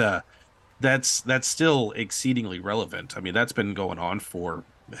 But that's still exceedingly relevant. I mean, that's been going on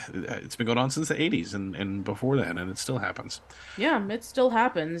it's been going on since the 80s and before then, and it still happens. Yeah, it still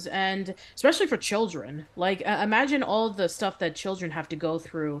happens, and especially for children. Like, imagine all the stuff that children have to go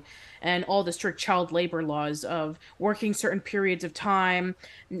through, and all the strict child labor laws of working certain periods of time,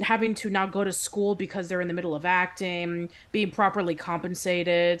 having to not go to school because they're in the middle of acting, being properly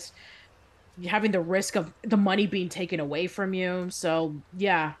compensated, having the risk of the money being taken away from you. So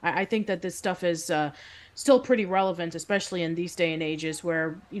yeah, I think that this stuff is still pretty relevant, especially in these day and ages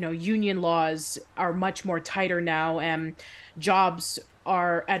where, union laws are much more tighter now, and jobs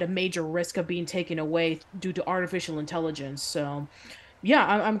are at a major risk of being taken away due to artificial intelligence. So yeah,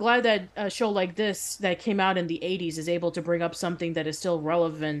 I'm glad that a show like this that came out in the 80s is able to bring up something that is still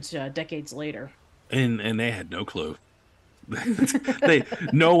relevant decades later. And they had no clue.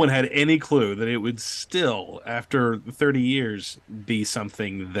 No one had any clue that it would still, after 30 years, be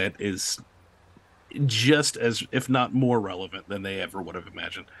something that is just as, if not more relevant than they ever would have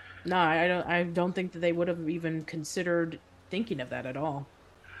imagined. No, I don't think that they would have even considered thinking of that at all.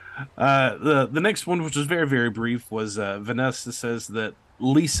 The next one, which was very, very brief, was Vanessa says that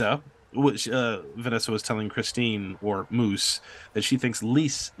Lisa, which Vanessa was telling Christine, or Moose, that she thinks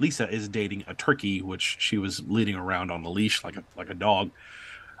Lisa is dating a turkey, which she was leading around on a leash like a dog.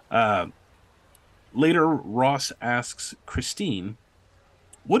 Later, Ross asks Christine,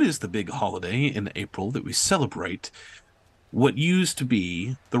 what is the big holiday in April that we celebrate what used to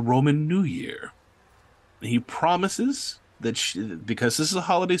be the Roman New Year? He promises that because this is a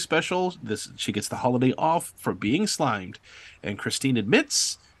holiday special, she gets the holiday off for being slimed. And Christine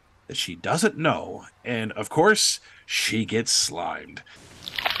admits that she doesn't know. And of course, she gets slimed.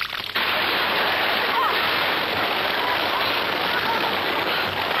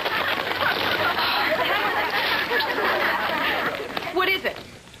 What is it?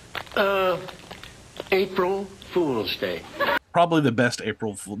 April Fool's Day. Probably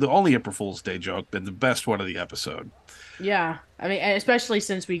the only April Fool's Day joke, and the best one of the episode. Yeah, I mean, especially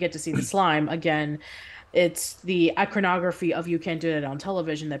since we get to see the slime again. It's the iconography of You Can't Do That on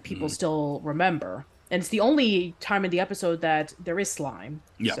Television that people still remember. And it's the only time in the episode that there is slime.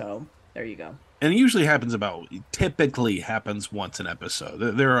 Yeah. So there you go. And it usually typically happens once an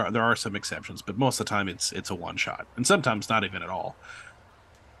episode. There are some exceptions, but most of the time it's a one shot, and sometimes not even at all.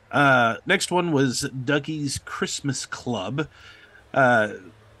 Next one was Dougie's Christmas Club.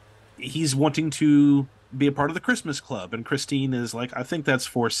 He's wanting to be a part of the Christmas Club, and Christine is like, I think that's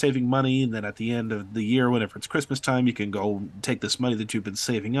for saving money, and then at the end of the year, whenever it's Christmas time, you can go take this money that you've been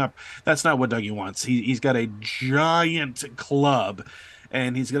saving up. That's not what Dougie wants. He's got a giant club,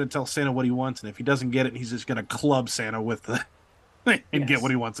 and he's going to tell Santa what he wants, and if he doesn't get it, he's just going to club Santa with the and get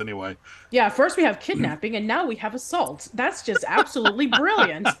what he wants anyway. Yeah, first we have kidnapping, and now we have assault. That's just absolutely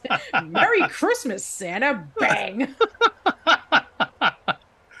brilliant. Merry Christmas, Santa. Bang.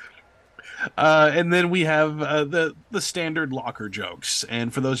 And then we have the standard locker jokes.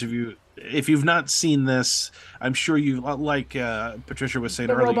 And for those of you, if you've not seen this, I'm sure you, like Patricia was saying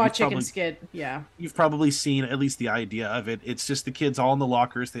earlier, robot chicken skit. Yeah, you've probably seen at least the idea of it. It's just the kids all in the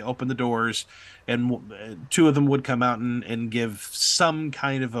lockers. They open the doors, and two of them would come out and give some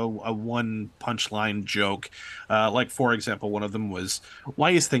kind of a one punchline joke. Like, for example, one of them was,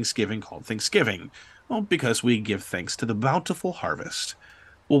 "Why is Thanksgiving called Thanksgiving?" Well, because we give thanks to the bountiful harvest.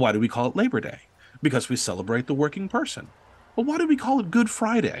 Well, why do we call it Labor Day? Because we celebrate the working person. Well, why do we call it Good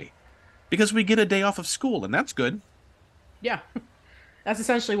Friday? Because we get a day off of school, and that's good. Yeah, that's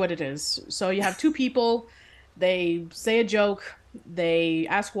essentially what it is. So you have two people, they say a joke, they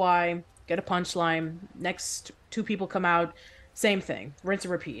ask why, get a punchline, next two people come out, same thing, rinse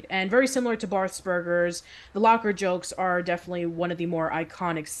and repeat. And very similar to Bob's Burgers, the locker jokes are definitely one of the more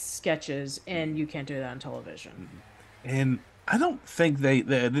iconic sketches in You Can't Do That on Television. And I don't think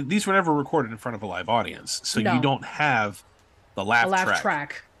these were never recorded in front of a live audience, so No. you don't have the laugh, A laugh track,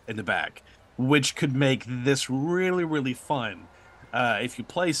 track. in the back, which could make this really, really fun if you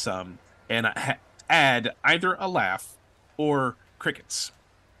play some and add either a laugh or crickets.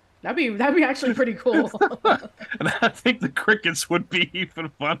 That'd be actually pretty cool. And I think the crickets would be even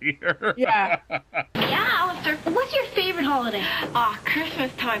funnier. Yeah. Yeah, Alistair. What's your favorite holiday?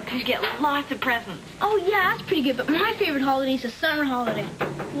 Christmas time, because you get lots of presents. Oh, yeah, that's pretty good, but my favorite holiday is the summer holiday.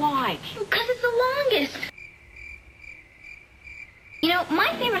 Why? Because it's the longest. You know,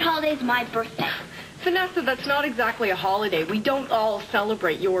 my favorite holiday is my birthday. Vanessa, that's not exactly a holiday. We don't all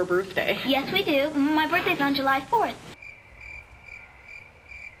celebrate your birthday. Yes, we do. My birthday's on July 4th.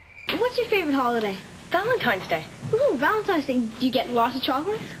 What's your favorite holiday? Valentine's Day. Ooh, Valentine's Day. Do you get lots of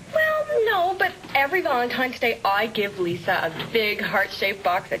chocolates? Well, no, but every Valentine's Day I give Lisa a big heart-shaped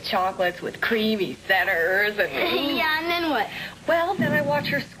box of chocolates with creamy centers and... Yeah, and then what? Well, then I watch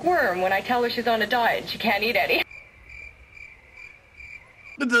her squirm when I tell her she's on a diet and she can't eat any.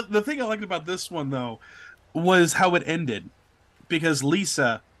 But the thing I liked about this one, though, was how it ended. Because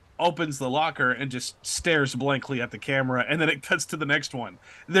Lisa opens the locker and just stares blankly at the camera, and then it cuts to the next one.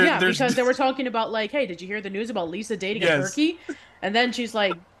 Because they were talking about, like, hey, did you hear the news about Lisa dating a turkey? And then she's,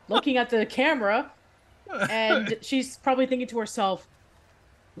 like, looking at the camera, and she's probably thinking to herself,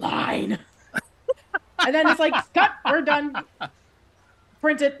 line. And then it's like, cut, we're done.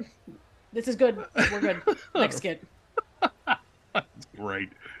 Print it. This is good. We're good. Next skit. Great.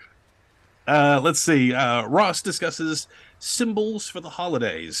 Let's see. Ross discusses symbols for the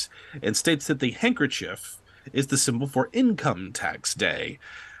holidays and states that the handkerchief is the symbol for Income Tax Day.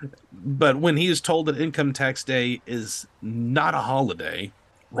 But when he is told that Income Tax Day is not a holiday,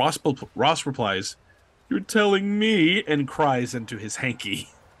 Ross replies, "You're telling me," and cries into his hanky.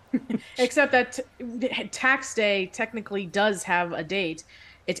 Except that tax day technically does have a date.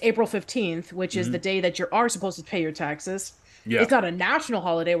 It's April 15th, which is the day that you are supposed to pay your taxes. Yeah. It's not a national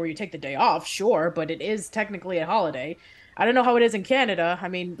holiday where you take the day off, sure, but it is technically a holiday. I don't know how it is in Canada. I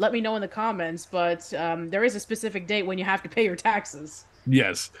mean, let me know in the comments, but there is a specific date when you have to pay your taxes.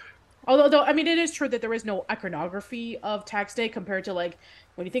 Yes. Although, I mean, it is true that there is no iconography of tax day compared to, like,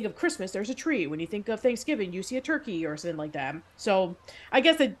 when you think of Christmas, there's a tree. When you think of Thanksgiving, you see a turkey or something like that. So I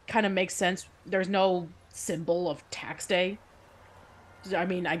guess it kind of makes sense. There's no symbol of tax day. I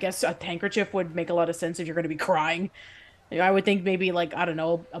mean, I guess a handkerchief would make a lot of sense if you're going to be crying. You know, I would think maybe, like, I don't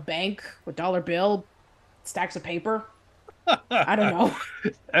know, a bank with dollar bill, stacks of paper. I don't know.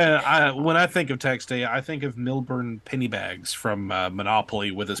 When I think of tax day, I think of Milburn penny bags from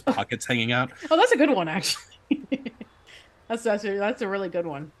Monopoly with his pockets hanging out. Oh, that's a good one, actually. That's a really good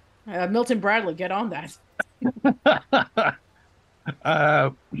one. Milton Bradley, get on that.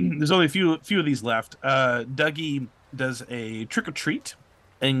 There's only a few of these left. Dougie does a trick or treat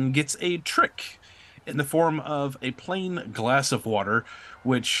and gets a trick in the form of a plain glass of water,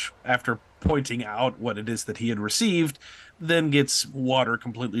 which, after pointing out what it is that he had received, then gets water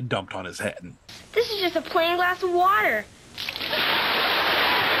completely dumped on his head. This is just a plain glass of water.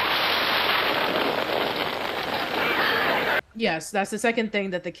 Yes, that's the second thing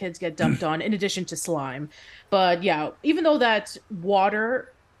that the kids get dumped on, in addition to slime. But yeah, even though that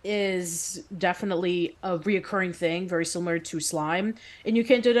water is definitely a reoccurring thing, very similar to slime, and you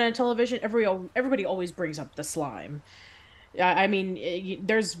can't do that on television, everybody always brings up the slime. I mean,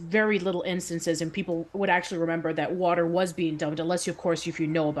 there's very little instances, and people would actually remember that water was being dumped, unless, of course, if you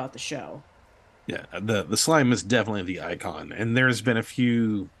know about the show. Yeah, the slime is definitely the icon, and there's been a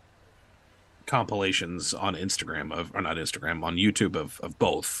few compilations on Instagram on YouTube of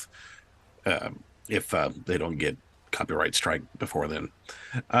both, if they don't get copyright strike before then.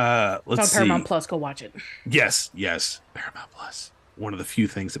 Let's see. Paramount Plus, go watch it. Yes, Paramount Plus. One of the few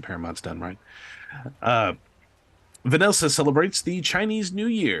things that Paramount's done right. Vanessa celebrates the Chinese New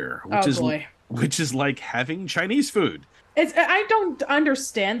Year, which is like having Chinese food. I don't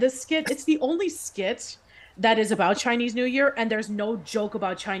understand this skit. It's the only skit that is about Chinese New Year, and there's no joke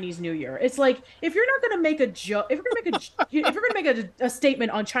about Chinese New Year. It's like, if you're not going to make a joke, if you're going to make a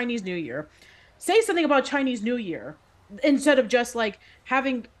statement on Chinese New Year, say something about Chinese New Year instead of just like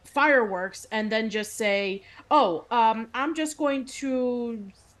having fireworks and then just say, "Oh, I'm just going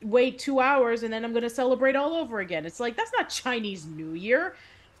to wait 2 hours and then I'm going to celebrate all over again." It's like, that's not Chinese New Year.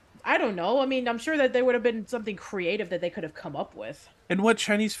 I don't know. I mean, I'm sure that there would have been something creative that they could have come up with. And what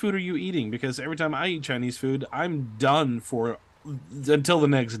Chinese food are you eating? Because every time I eat Chinese food, I'm done for until the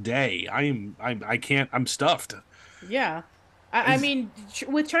next day. I'm stuffed. Yeah. I mean,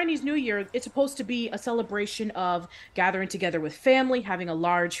 with Chinese New Year, it's supposed to be a celebration of gathering together with family, having a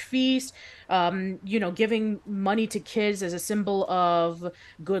large feast, giving money to kids as a symbol of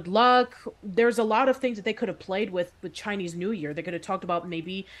good luck. There's a lot of things that they could have played with Chinese New Year. They could have talked about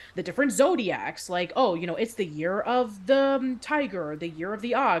maybe the different zodiacs, like, oh, it's the year of the tiger, the year of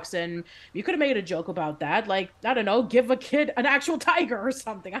the ox, and you could have made a joke about that, like, I don't know, give a kid an actual tiger or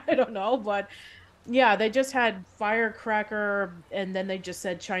something. I don't know, but. Yeah, they just had firecracker and then they just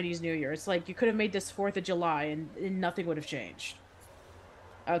said Chinese New Year. It's like you could have made this 4th of July and nothing would have changed.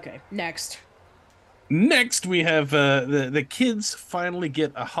 Okay, next. Next, we have the kids finally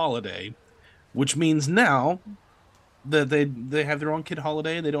get a holiday, which means now that they have their own kid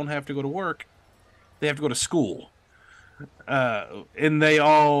holiday. They don't have to go to work. They have to go to school. And they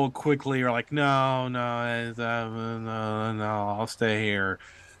all quickly are like, no, I'll stay here.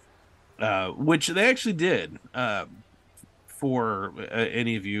 Which they actually did. For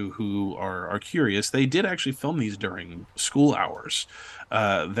any of you who are curious, they did actually film these during school hours.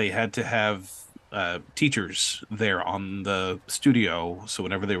 They had to have teachers there on the studio, so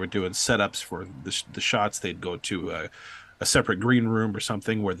whenever they were doing setups for the shots, they'd go to a separate green room or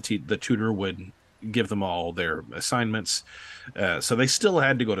something where the tutor would give them all their assignments. So they still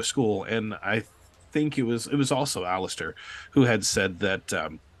had to go to school, and I think it was also Alistair who had said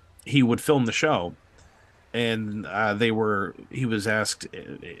that he would film the show, and he was asked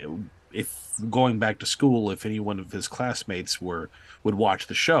if going back to school, if any one of his classmates would watch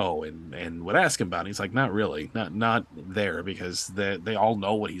the show and would ask him about it. He's like, not really, not there, because they all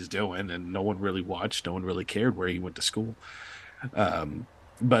know what he's doing, and no one really watched, no one really cared where he went to school.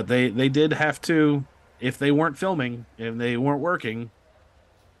 But they did have to, if they weren't filming and they weren't working,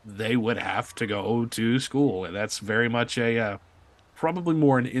 they would have to go to school, and that's very much probably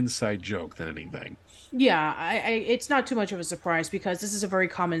more an inside joke than anything. Yeah, it's not too much of a surprise because this is a very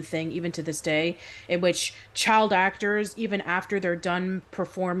common thing even to this day, in which child actors, even after they're done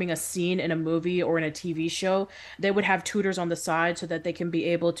performing a scene in a movie or in a TV show, they would have tutors on the side so that they can be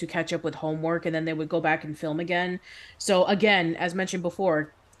able to catch up with homework, and then they would go back and film again. So again, as mentioned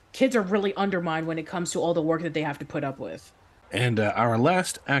before, kids are really undermined when it comes to all the work that they have to put up with. And our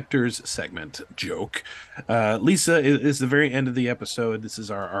last actors segment, joke. Lisa is the very end of the episode. This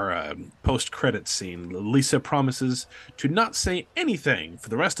is our post-credits scene. Lisa promises to not say anything for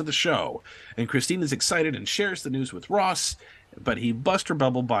the rest of the show. And Christine is excited and shares the news with Ross, but he busts her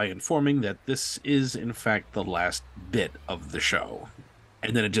bubble by informing that this is, in fact, the last bit of the show.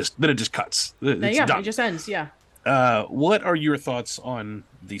 And then it just cuts. It's done. It just ends, yeah. What are your thoughts on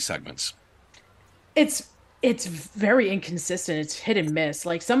these segments? It's very inconsistent. It's hit and miss.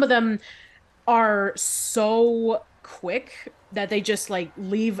 Like, some of them are so quick that they just like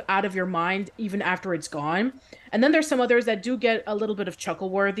leave out of your mind even after it's gone. And then there's some others that do get a little bit of chuckle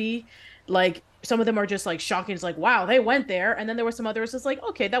worthy. Like, some of them are just like shocking. It's like, wow, they went there. And then there were some others that's like,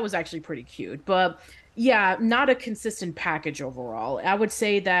 okay, that was actually pretty cute. But yeah, not a consistent package overall. I would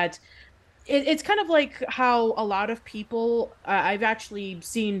say that it's kind of like how a lot of people, I've actually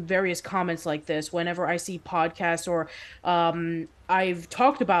seen various comments like this whenever I see podcasts, or I've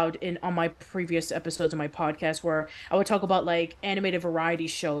talked about on my previous episodes of my podcast, where I would talk about like animated variety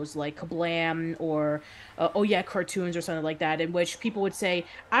shows like Kablam or Oh Yeah Cartoons or something like that, in which people would say,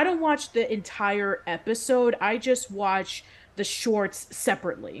 I don't watch the entire episode, I just watch the shorts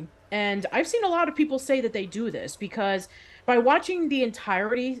separately. And I've seen a lot of people say that they do this because by watching the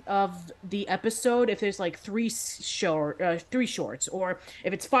entirety of the episode, if there's like three shorts, or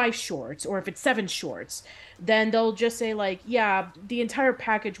if it's 5 shorts, or if it's 7 shorts, then they'll just say like, yeah, the entire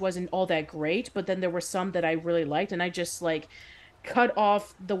package wasn't all that great, but then there were some that I really liked, and I just like cut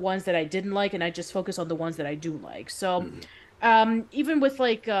off the ones that I didn't like, and I just focus on the ones that I do like. So even with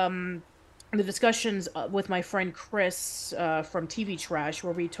like the discussions with my friend Chris from TV Trash,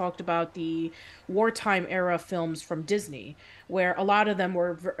 where we talked about the wartime era films from Disney, where a lot of them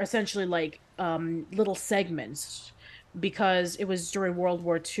were essentially like little segments, because it was during World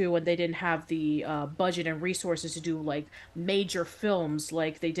War II and they didn't have the budget and resources to do like major films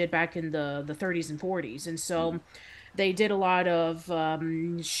like they did back in the 30s and 40s. And so they did a lot of,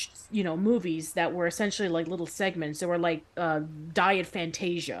 movies that were essentially like little segments. They were like Diet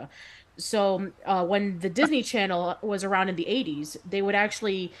Fantasia. So when the Disney Channel was around in the 80s, they would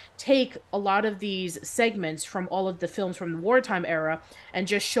actually take a lot of these segments from all of the films from the wartime era and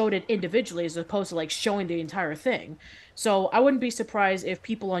just showed it individually, as opposed to like showing the entire thing. So I wouldn't be surprised if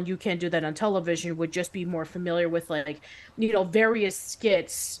people on You Can't Do That on Television would just be more familiar with like, various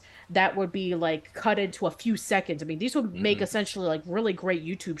skits that would be like cut into a few seconds. I mean, these would make essentially like really great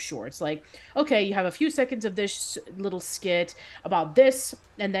YouTube shorts. Like, okay, you have a few seconds of this little skit about this,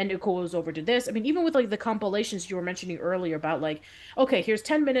 and then it goes over to this. I mean, even with like the compilations you were mentioning earlier about like, okay, here's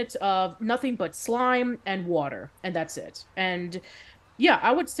 10 minutes of nothing but slime and water, and that's it. And yeah,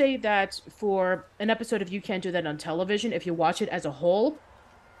 I would say that for an episode of You Can't Do That on Television, if you watch it as a whole,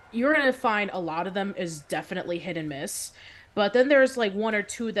 you're going to find a lot of them is definitely hit and miss. But then there's like one or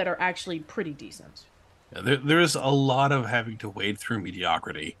two that are actually pretty decent. Yeah, there's a lot of having to wade through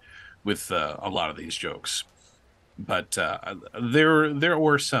mediocrity with a lot of these jokes. But there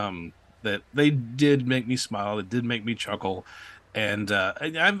were some that they did make me smile, that did make me chuckle. And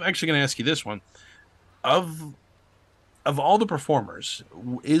I'm actually going to ask you this one. Of all the performers,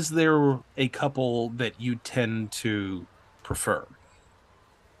 is there a couple that you tend to prefer?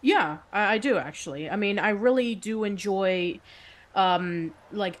 Yeah, I do actually. I mean, I really do enjoy,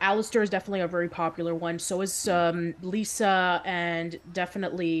 like Alistair is definitely a very popular one. So is Lisa and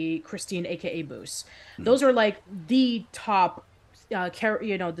definitely Christine, aka Moose. Those are like the top,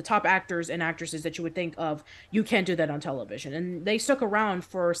 the top actors and actresses that you would think of. You Can't Do That on Television, and they stuck around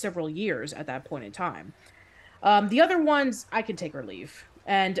for several years at that point in time. The other ones I can take or leave.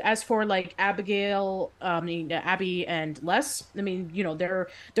 And as for like Abigail, Abby and Les, I mean, they're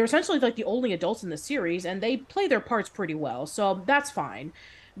essentially like the only adults in the series, and they play their parts pretty well, so that's fine.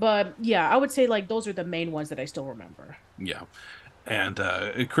 But yeah, I would say like those are the main ones that I still remember. Yeah, and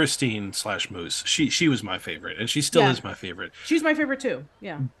Christine / Moose, she was my favorite, and she still is my favorite. She's my favorite too.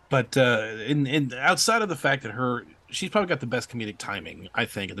 Yeah. But in outside of the fact that she's probably got the best comedic timing, I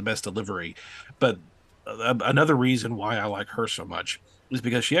think, and the best delivery, but another reason why I like her so much is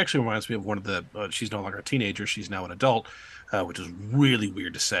because she actually reminds me of one of the she's no longer a teenager, she's now an adult, which is really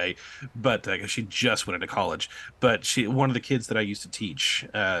weird to say, but she just went into college. But one of the kids that I used to teach,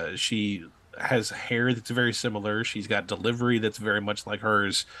 she has hair that's very similar, she's got delivery that's very much like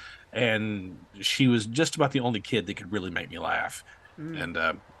hers, and she was just about the only kid that could really make me laugh. And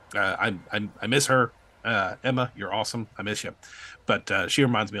I miss her. Emma, you're awesome. I miss you. But she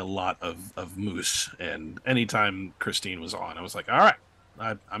reminds me a lot of Moose, and anytime Christine was on, I was like, all right,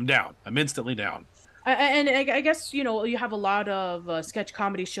 I'm down. I'm instantly down. And I guess, you have a lot of sketch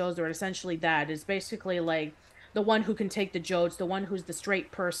comedy shows that are essentially that. It's basically like the one who can take the jokes, the one who's the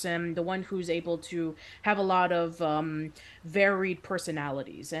straight person, the one who's able to have a lot of varied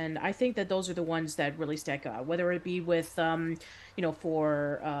personalities. And I think that those are the ones that really stack out, whether it be with,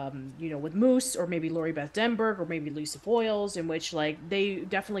 with Moose, or maybe Lori Beth Denberg, or maybe Lisa Foyles, in which like they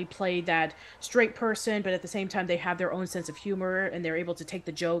definitely play that straight person, but at the same time they have their own sense of humor, and they're able to take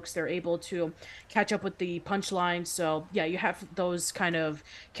the jokes, they're able to catch up with the punchlines. So yeah, you have those kind of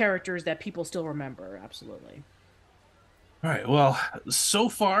characters that people still remember. Absolutely. All right. Well, so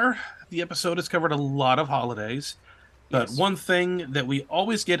far, the episode has covered a lot of holidays. But one thing that we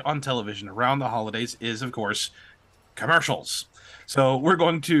always get on television around the holidays is, of course, commercials. So we're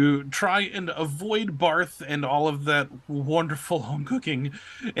going to try and avoid Barth and all of that wonderful home cooking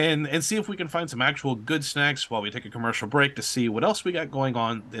and see if we can find some actual good snacks while we take a commercial break to see what else we got going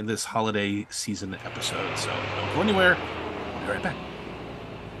on in this holiday season episode. So don't go anywhere. We'll be right back.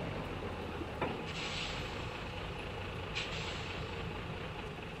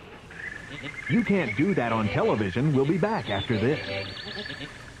 You Can't Do That on Television. We'll be back after this.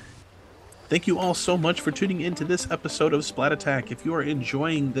 Thank you all so much for tuning into this episode of Splat Attack. If you are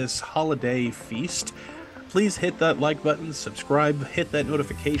enjoying this holiday feast, please hit that like button, subscribe, hit that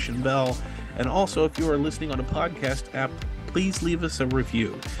notification bell, and also if you are listening on a podcast app, please leave us a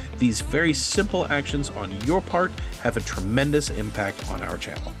review. These very simple actions on your part have a tremendous impact on our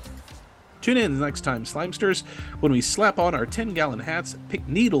channel. Tune in next time, Slimesters, when we slap on our 10-gallon hats, pick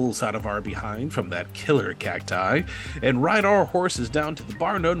needles out of our behind from that killer cacti, and ride our horses down to the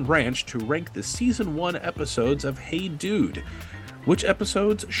Barnum Ranch to rank the Season 1 episodes of Hey Dude. Which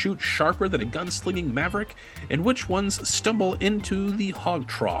episodes shoot sharper than a gunslinging maverick, and which ones stumble into the hog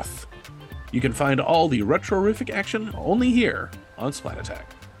trough? You can find all the retrorific action only here on Splat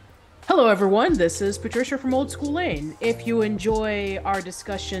Attack. Hello everyone, this is Patricia from Old School Lane. If you enjoy our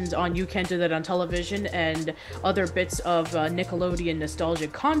discussions on You Can't Do That on Television and other bits of Nickelodeon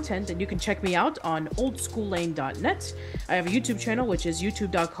nostalgic content, then you can check me out on oldschoollane.net. I have a YouTube channel, which is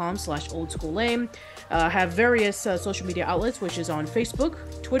youtube.com/oldschoollane. I have various social media outlets, which is on Facebook,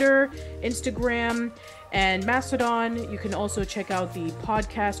 Twitter, Instagram, and Mastodon. You can also check out the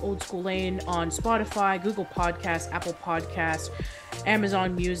podcast Old School Lane on Spotify, Google Podcasts, Apple Podcasts,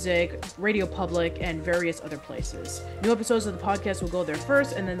 Amazon Music, Radio Public, and various other places. New episodes of the podcast will go there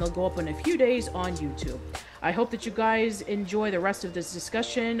first, and then they'll go up in a few days on YouTube. I hope that you guys enjoy the rest of this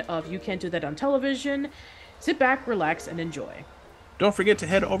discussion of You Can't Do That on Television. Sit back, relax, and enjoy. Don't forget to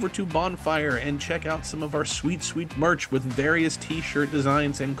head over to Bonfire and check out some of our sweet, sweet merch with various t-shirt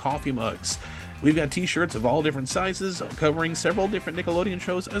designs and coffee mugs. We've got t-shirts of all different sizes, covering several different Nickelodeon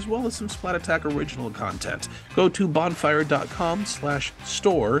shows, as well as some Splat Attack original content. Go to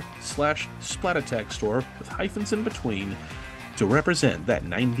bonfire.com/store/Splat Attack store with hyphens in between to represent that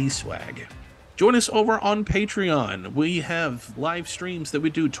 90s swag. Join us over on Patreon. We have live streams that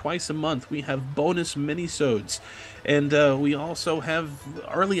we do twice a month. We have bonus minisodes. And we also have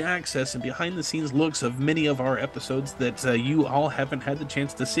early access and behind-the-scenes looks of many of our episodes that you all haven't had the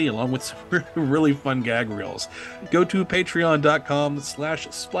chance to see, along with some really fun gag reels. Go to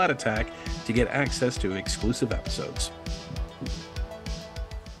patreon.com/SplatAttack to get access to exclusive episodes.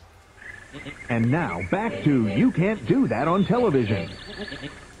 And now, back to You Can't Do That on Television.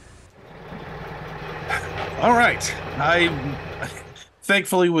 All right, I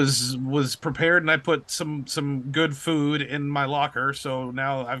thankfully was prepared, and I put some good food in my locker. So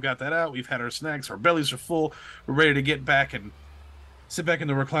now I've got that out. We've had our snacks, our bellies are full. We're ready to get back and sit back in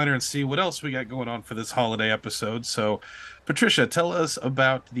the recliner and see what else we got going on for this holiday episode. So, Patricia, tell us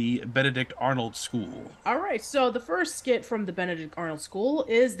about the Benedict Arnold School. All right, so the first skit from the Benedict Arnold School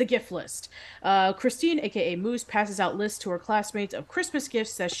is the gift list. Christine, aka Moose, passes out lists to her classmates of Christmas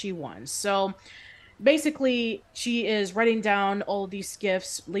gifts that she won. So basically, she is writing down all of these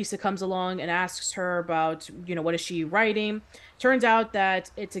gifts. Lisa comes along and asks her about, what is she writing? Turns out that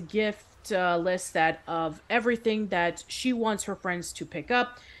it's a gift list that of everything that she wants her friends to pick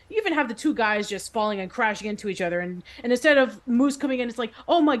up. You even have the two guys just falling and crashing into each other, and instead of Moose coming in, it's like,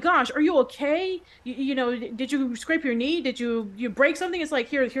 oh my gosh, are you okay? Did you scrape your knee? Did you break something? It's like,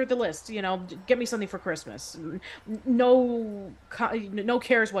 here the list. Get me something for Christmas. No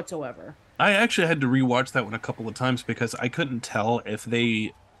cares whatsoever. I actually had to rewatch that one a couple of times because I couldn't tell if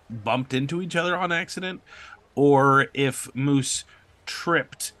they bumped into each other on accident or if Moose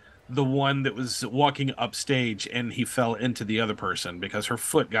tripped the one that was walking upstage and he fell into the other person because her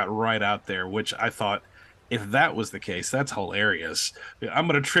foot got right out there, which I thought, if that was the case, that's hilarious. I'm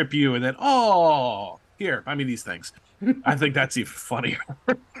going to trip you and then, oh, here, buy me these things. I think that's even funnier.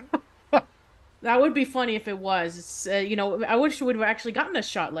 That would be funny if it was. It's, I wish we would have actually gotten a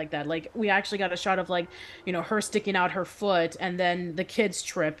shot like that. Like, we actually got a shot of, her sticking out her foot, and then the kids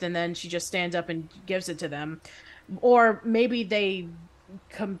tripped, and then she just stands up and gives it to them. Or maybe they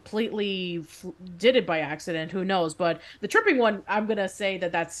completely did it by accident. Who knows? But the tripping one, I'm going to say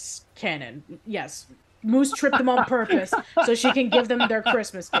that that's canon. Yes. Moose tripped them on purpose so she can give them their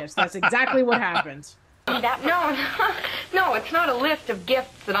Christmas gifts. That's exactly what happened. No, it's not a list of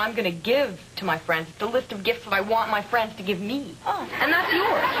gifts that I'm going to give to my friends. It's a list of gifts that I want my friends to give me. Oh. And that's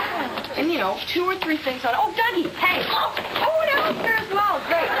yours. And, 2 or 3 things on... Oh, Dougie, hey. Oh, and Alistair as well.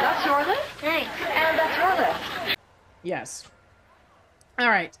 Great. That's your list? Thanks. And that's your list. Yes. All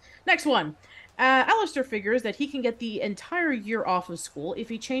right. Next one. Alistair figures that he can get the entire year off of school if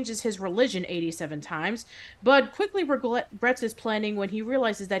he changes his religion 87 times, but quickly regrets his planning when he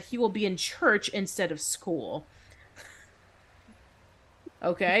realizes that he will be in church instead of school.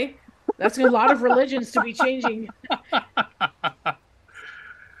 Okay. That's a lot of religions to be changing.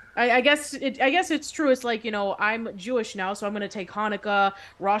 I guess it's true. It's like, I'm Jewish now, so I'm going to take Hanukkah,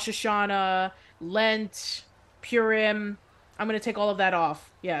 Rosh Hashanah, Lent, Purim. I'm going to take all of that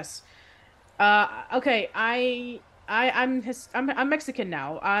off. Yes. Okay, I'm Mexican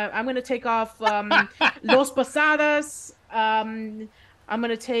now. I'm gonna take off Los Posadas. I'm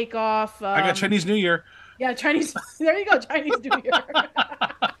gonna take off. I got Chinese New Year. Yeah, Chinese. There you go, Chinese New Year.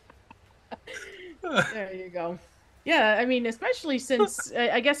 There you go. Yeah, I mean, especially since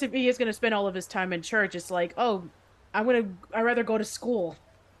I guess if he is gonna spend all of his time in church, it's like, oh, I'd rather go to school.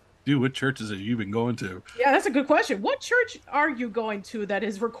 Dude, what churches have you been going to? Yeah, that's a good question. What church are you going to that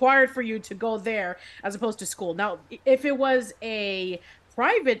is required for you to go there as opposed to school? Now, if it was a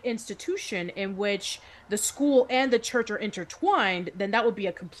private institution in which the school and the church are intertwined, then that would be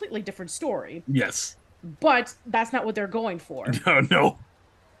a completely different story. Yes. But that's not what they're going for. No.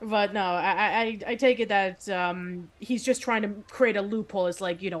 But no, I take it that he's just trying to create a loophole. It's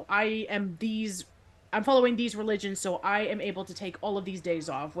like, I'm following these religions, so I am able to take all of these days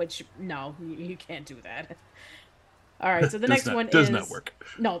off, which, no, you can't do that. All right, so the next one does not work.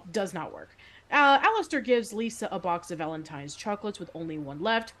 No, does not work. Alistair gives Lisa a box of Valentine's chocolates with only one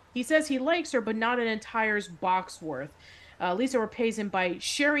left. He says he likes her, but not an entire box worth. Lisa repays him by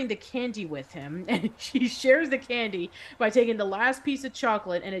sharing the candy with him, and she shares the candy by taking the last piece of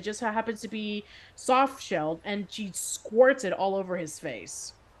chocolate, and it just happens to be soft-shelled, and she squirts it all over his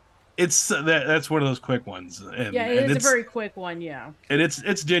face. That's one of those quick ones. And, Yeah, it's a very quick one. Yeah, and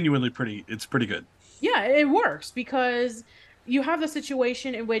it's genuinely pretty. It's pretty good. Yeah, it works because you have the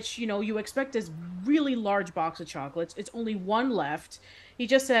situation in which, you expect this really large box of chocolates. It's only one left. He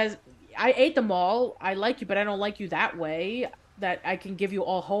just says, I ate them all. I like you, but I don't like you that way, that I can give you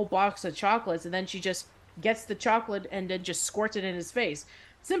a whole box of chocolates. And then she just gets the chocolate and then just squirts it in his face.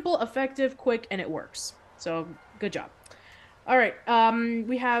 Simple, effective, quick, and it works. So good job. All right,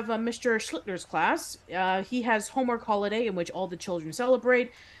 we have Mr. Schlittner's class. He has homework holiday in which all the children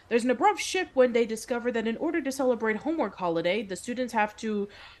celebrate. There's an abrupt shift when they discover that in order to celebrate homework holiday, the students have to,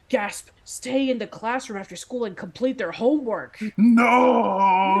 gasp, stay in the classroom after school and complete their homework.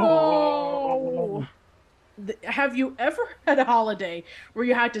 No! Have you ever had a holiday where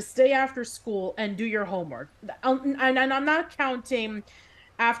you had to stay after school and do your homework? And I'm not counting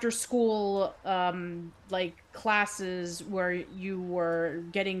after school classes where you were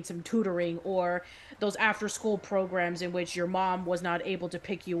getting some tutoring, or those after school programs in which your mom was not able to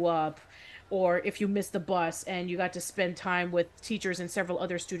pick you up, or if you missed the bus and you got to spend time with teachers and several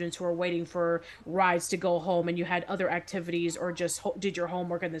other students who were waiting for rides to go home, and you had other activities or just did your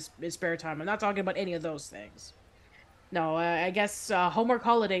homework in this spare time. I'm not talking about any of those things. No, I guess homework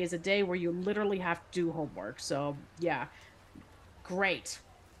holiday is a day where you literally have to do homework. So yeah, great.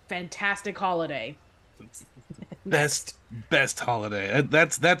 Fantastic holiday. Best holiday.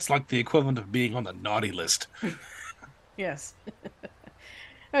 That's like the equivalent of being on the naughty list. Yes.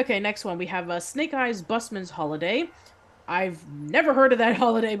 Okay, next one. We have Snake Eyes Busman's holiday. I've never heard of that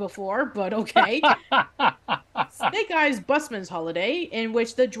holiday before, but okay. Snake Eyes Busman's holiday, in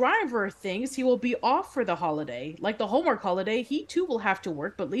which the driver thinks he will be off for the holiday. Like the homework holiday, he too will have to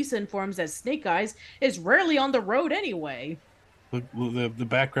work, but Lisa informs that Snake Eyes is rarely on the road anyway. The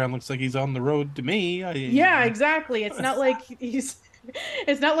background looks like he's on the road to me. Yeah, exactly. It's not like it's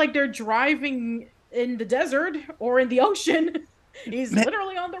not like they're driving in the desert or in the ocean. He's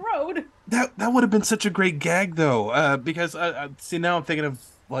literally on the road. That would have been such a great gag, though, because see, now I'm thinking of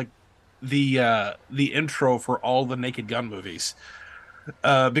like the intro for all the Naked Gun movies,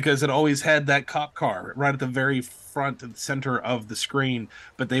 because it always had that cop car right at the very front and center of the screen,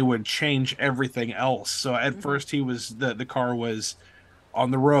 but they would change everything else. So at first he was the car was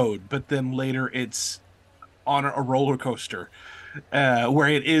on the road, but then later it's on a roller coaster, where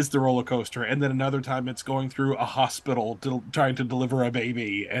it is the roller coaster, and then another time it's going through a hospital trying to deliver a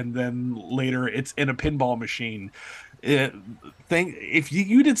baby, and then later it's in a pinball machine. If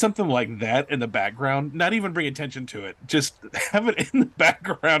you did something like that in the background, not even bring attention to it, just have it in the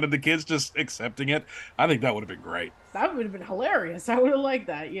background and the kids just accepting it, I think that would have been great. That would have been hilarious. I would have liked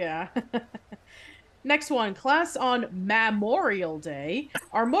that, yeah. Next one, class on Memorial Day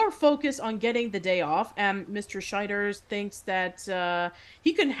are more focused on getting the day off, and Mr. Scheiders thinks that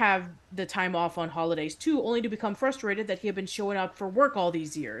he can have the time off on holidays too, only to become frustrated that he had been showing up for work all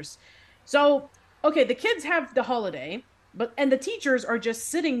these years. So, okay, the kids have the holiday, and the teachers are just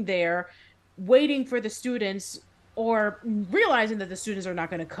sitting there waiting for the students, or realizing that the students are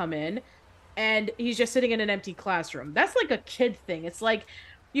not going to come in, and he's just sitting in an empty classroom. That's like a kid thing. It's like,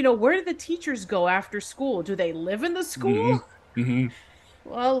 where do the teachers go after school? Do they live in the school? Mm-hmm.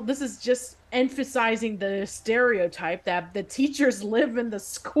 Well, this is just emphasizing the stereotype that the teachers live in the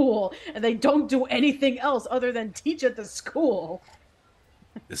school and they don't do anything else other than teach at the school.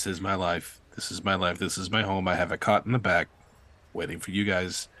 This is my life. This is my life. This is my home. I have a cot in the back waiting for you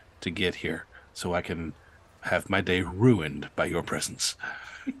guys to get here so I can have my day ruined by your presence.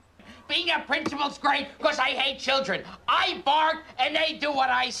 Being a principal's great because I hate children. I bark and they do what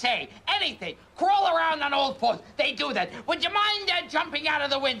I say. Anything. Crawl around on old posts. They do that. Would you mind jumping out of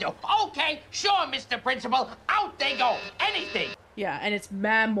the window? Okay, sure, Mr. Principal. Out they go. Anything. Yeah, and it's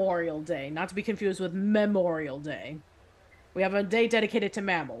Memorial Day, not to be confused with Memorial Day. We have a day dedicated to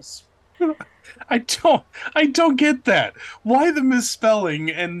mammals. I don't get that. Why the misspelling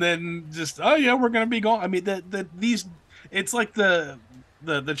and then just, oh yeah, we're gonna be gone. I mean, it's like the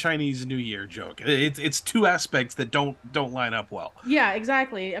Chinese New Year joke. It's two aspects that don't line up well. Yeah,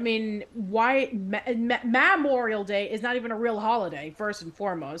 exactly. I mean, why Memorial Day is not even a real holiday, first and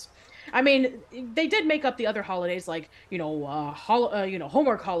foremost. I mean, they did make up the other holidays like,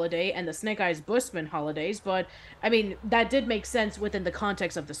 homework holiday and the Snake Eyes Busman holidays, but I mean, that did make sense within the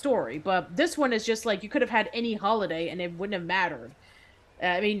context of the story. But this one is just like, you could have had any holiday and it wouldn't have mattered.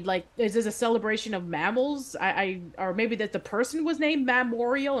 I mean, like, is this a celebration of mammals? Or maybe that the person was named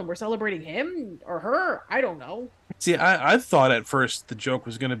Memorial and we're celebrating him or her? I don't know. See, I thought at first the joke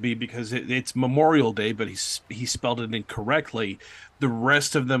was going to be because it's Memorial Day, but he spelled it incorrectly. The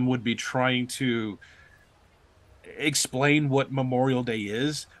rest of them would be trying to explain what Memorial Day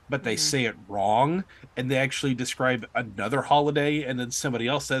is, but they Mm-hmm. say it wrong, and they actually describe another holiday, and then somebody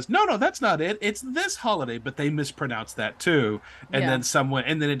else says, no, that's not it. It's this holiday, but they mispronounce that too. And Yeah.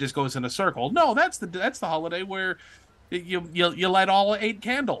 then it just goes in a circle. No, that's the holiday where you light all 8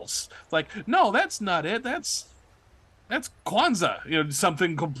 candles. Like, no, that's not it. That's Kwanzaa.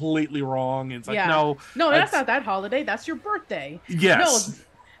 Something completely wrong. It's like, no, that's not that holiday. That's your birthday. Yes. No,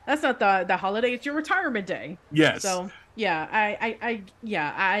 that's not the holiday. It's your retirement day. Yes. So yeah, I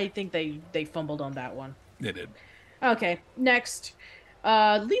think they fumbled on that one. They did. Okay, next,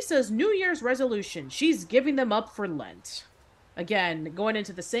 Lisa's New Year's resolution. She's giving them up for Lent. Again, going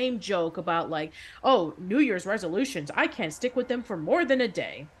into the same joke about like, oh, New Year's resolutions. I can't stick with them for more than a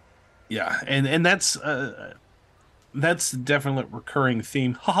day. Yeah, and that's definitely a recurring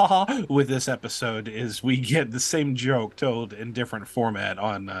theme with this episode is we get the same joke told in different format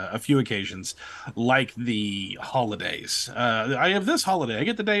on a few occasions, like the holidays. I have this holiday. I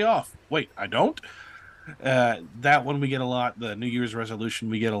get the day off. Wait, I don't? That one we get a lot. The New Year's resolution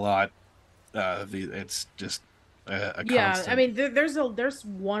we get a lot. It's just a constant. I mean, there's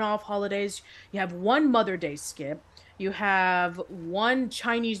one-off holidays. You have one Mother Day skip. You have one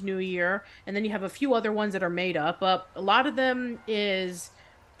Chinese New Year, and then you have a few other ones that are made up. A lot of them is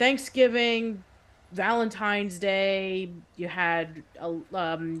Thanksgiving, Valentine's Day. You had,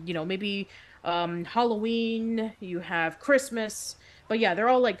 maybe Halloween. You have Christmas. But yeah, they're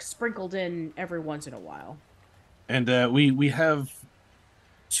all like sprinkled in every once in a while. And we have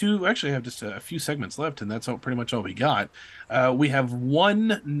two. Actually, I have just a few segments left, and that's pretty much all we got. We have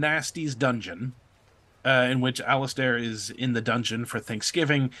one Nasty's Dungeon. In which Alistair is in the dungeon for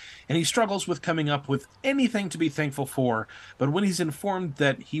Thanksgiving, and he struggles with coming up with anything to be thankful for. But when he's informed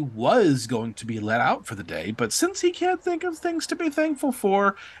that he was going to be let out for the day, but since he can't think of things to be thankful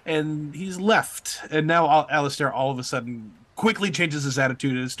for, and he's left, and now Alistair all of a sudden quickly changes his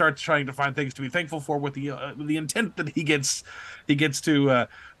attitude and starts trying to find things to be thankful for with the intent that he gets to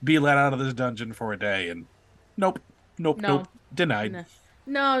be let out of this dungeon for a day. And nope, denied.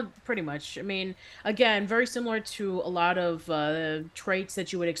 No, pretty much. I mean, again, very similar to a lot of traits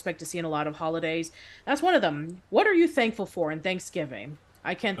that you would expect to see in a lot of holidays. That's one of them. What are you thankful for in Thanksgiving?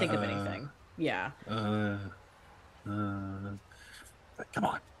 I can't think of anything. Yeah. Come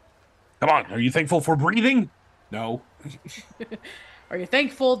on. Are you thankful for breathing? No. Are you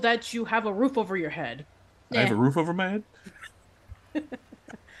thankful that you have a roof over your head? I have a roof over my head?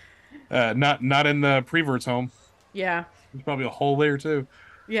 Not in the Prevert's home. Yeah. There's probably a hole there too.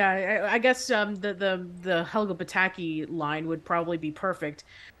 Yeah, I guess the Helga Pataki line would probably be perfect.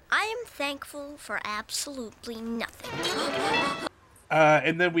 I am thankful for absolutely nothing.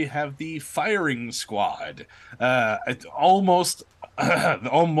 And then we have the firing squad. It's almost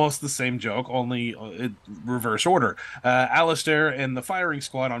the same joke, only in reverse order. Alistair and the firing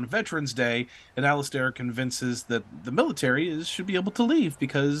squad on Veterans Day, and Alistair convinces that the military should be able to leave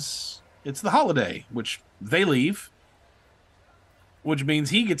because it's the holiday, which they leave. Which means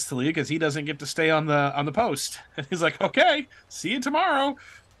he gets to leave because he doesn't get to stay on the post. And he's like, okay, see you tomorrow.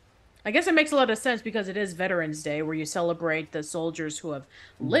 I guess it makes a lot of sense because it is Veterans Day where you celebrate the soldiers who have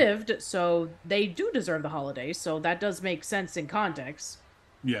lived, so they do deserve the holiday, so that does make sense in context.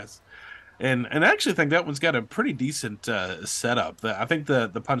 Yes. And I actually think that one's got a pretty decent setup. I think the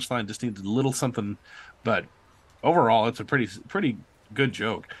punchline just needed a little something, but overall it's a pretty good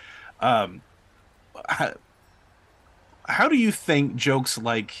joke. How do you think jokes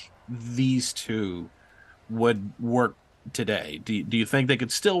like these two would work today? Do you think they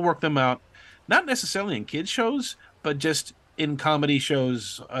could still work them out, not necessarily in kids shows, but just in comedy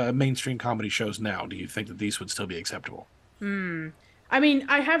shows, mainstream comedy shows now? Do you think that these would still be acceptable? I mean,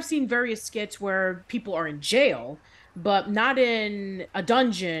 I have seen various skits where people are in jail, but not in a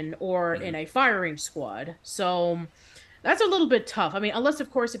dungeon or in a firing squad. So that's a little bit tough. I mean, unless,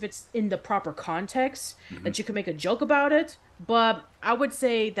 of course, if it's in the proper context, that you can make a joke about it. But I would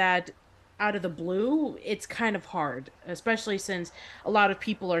say that out of the blue, it's kind of hard, especially since a lot of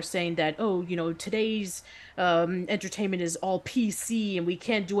people are saying that, oh, today's entertainment is all PC and we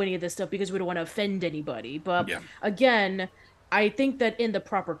can't do any of this stuff because we don't want to offend anybody. But again, I think that in the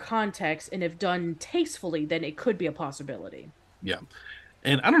proper context and if done tastefully, then it could be a possibility. Yeah.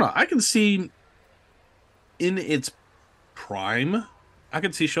 And I don't know, I can see in its prime, I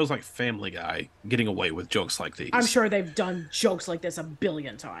could see shows like Family Guy getting away with jokes like these. I'm sure they've done jokes like this a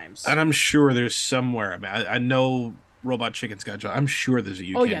billion times. And I'm sure there's somewhere. I mean, I know Robot Chicken's got jokes. I'm sure there's a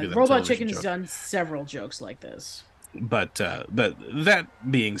You Can't Do That Robot Chicken's joke. done several jokes like this. But that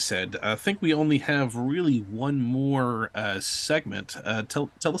being said, I think we only have really one more segment. Tell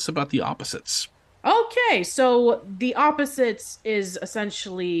us about the opposites. Okay, so the opposites is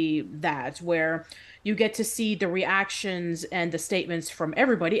essentially that, where you get to see the reactions and the statements from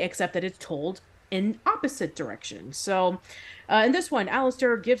everybody, except that it's told in opposite directions. So, in this one,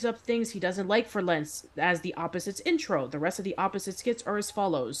 Alistair gives up things he doesn't like for Lance as the opposites intro. The rest of the opposite skits are as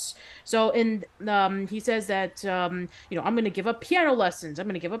follows. So, he says that I'm going to give up piano lessons. I'm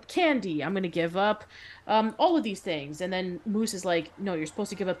going to give up candy. I'm going to give up all of these things. And then Moose is like, no, you're supposed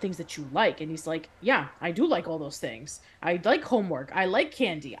to give up things that you like. And he's like, yeah, I do like all those things. I like homework. I like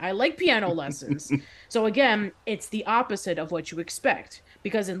candy. I like piano lessons. So again, it's the opposite of what you expect.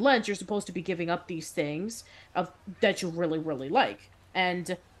 Because in Lent, you're supposed to be giving up these things that you really, really like.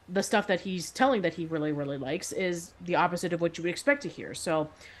 And the stuff that he's telling that he really, really likes is the opposite of what you would expect to hear. So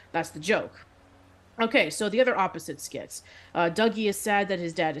that's the joke. Okay, so the other opposite skits. Dougie is sad that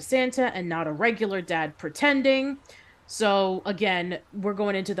his dad is Santa and not a regular dad pretending. So again, we're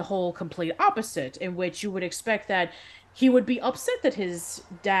going into the whole complete opposite, in which you would expect that he would be upset that his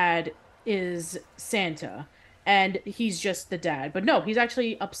dad is Santa and he's just the dad. But no, he's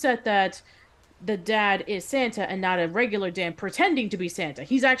actually upset that the dad is Santa and not a regular dad pretending to be Santa.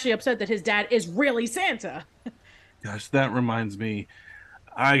 He's actually upset that his dad is really Santa. Gosh, that reminds me.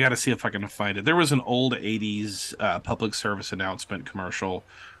 I got to see if I can find it. There was an old 80s public service announcement commercial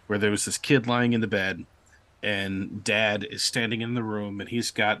where there was this kid lying in the bed and dad is standing in the room and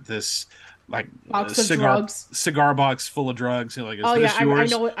he's got this like cigar box full of drugs. Like, is this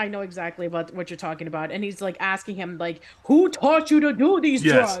yours? I know exactly about what you're talking about. And he's like asking him like, who taught you to do these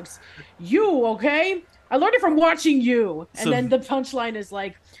drugs? You, okay? I learned it from watching you. And then the punchline is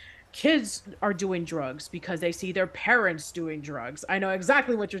like, kids are doing drugs because they see their parents doing drugs. I know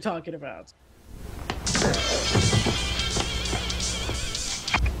exactly what you're talking about.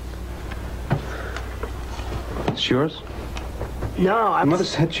 It's yours? No, Your mother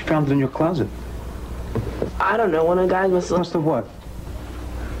said she found it in your closet. I don't know. One of the guys must have what?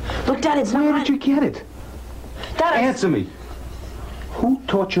 Look, Dad, it's not. Where did you get it? Dad, answer me. Who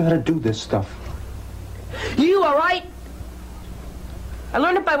taught you how to do this stuff? You, all right? I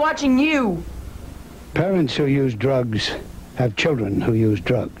learned it by watching you. Parents who use drugs have children who use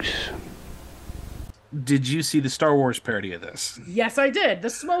drugs. Did you see the Star Wars parody of this? Yes, I did. The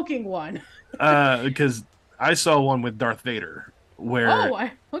smoking one. Because I saw one with Darth Vader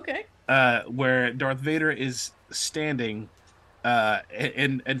where okay. Where Darth Vader is standing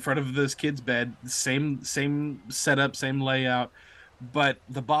in front of this kid's bed, same setup, same layout, but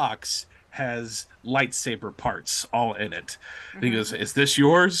the box has lightsaber parts all in it. And he goes, "Is this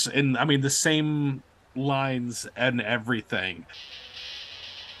yours?" And I mean the same lines and everything.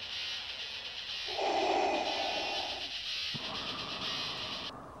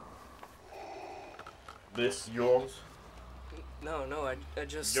 This yours? No, I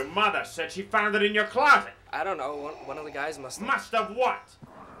just... Your mother said she found it in your closet. I don't know, one of the guys must have... Must have what?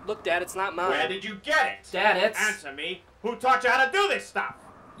 Look, Dad, it's not mine. Where did you get it? Dad, it's... Answer me. Who taught you how to do this stuff?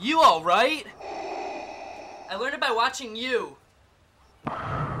 You all right? I learned it by watching you.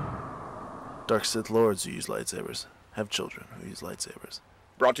 Dark Sith Lords who use lightsabers have children who use lightsabers.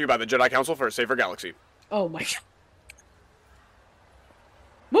 Brought to you by the Jedi Council for a Safer Galaxy. Oh my god.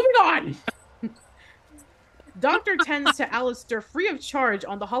 Moving on! Doctor tends to Alistair free of charge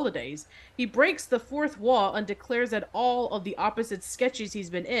on the holidays. He breaks the fourth wall and declares that all of the opposite sketches he's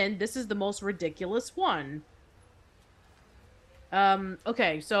been in, this is the most ridiculous one.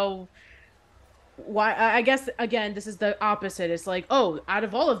 Okay, so why? I guess again, this is the opposite. It's like, oh, out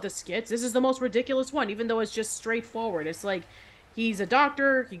of all of the skits, this is the most ridiculous one, even though it's just straightforward. It's like he's a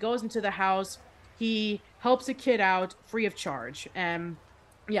doctor. He goes into the house. He helps a kid out free of charge, and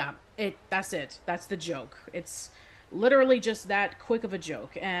yeah, that's it. That's the joke. It's literally just that quick of a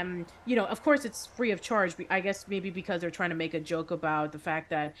joke. And, you know, of course it's free of charge. I guess maybe because they're trying to make a joke about the fact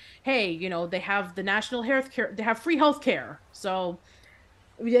that, hey, you know, they have the national health care. They have free health care. So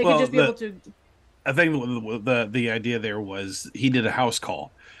they can just be able to. I think the idea there was he did a house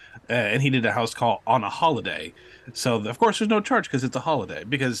call. And he did a house call on a holiday. So, of course, there's no charge because it's a holiday.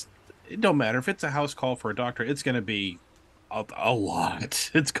 Because it don't matter. If it's a house call for a doctor, it's going to be a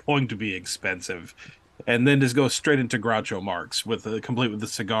lot. It's going to be expensive. And then just go straight into Groucho Marx complete with the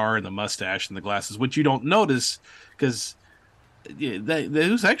cigar and the mustache and the glasses, which you don't notice because it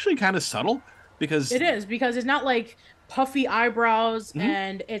was actually kind of subtle. Because it is, because it's not like puffy eyebrows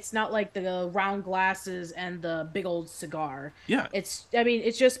and it's not like the round glasses and the big old cigar. Yeah. It's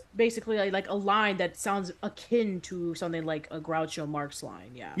just basically like a line that sounds akin to something like a Groucho Marx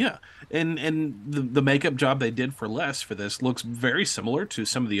line. Yeah. Yeah. And the makeup job they did for Les for this looks very similar to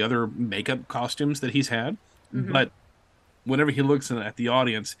some of the other makeup costumes that he's had. But whenever he looks at the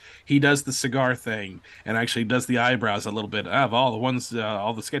audience, he does the cigar thing and actually does the eyebrows a little bit. Of all the ones,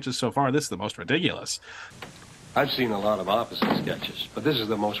 all the sketches so far, this is the most ridiculous. I've seen a lot of opposite sketches, but this is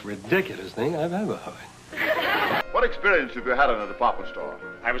the most ridiculous thing I've ever heard. What experience have you had in a department store?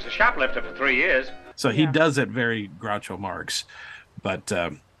 I was a shoplifter for 3 years. So he does it very Groucho Marx, but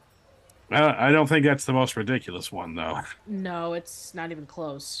I don't think that's the most ridiculous one, though. No, it's not even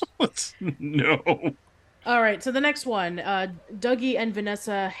close. No. All right, so the next one. Dougie and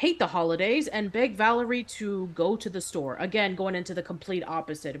Vanessa hate the holidays and beg Valerie to go to the store. Again, going into the complete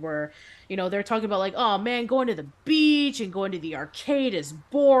opposite, where, you know, they're talking about like, oh man, going to the beach and going to the arcade is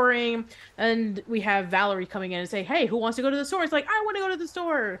boring. And we have Valerie coming in and say, hey, who wants to go to the store? It's like, I want to go to the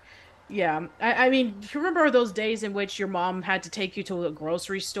store. Yeah, I mean, do you remember those days in which your mom had to take you to a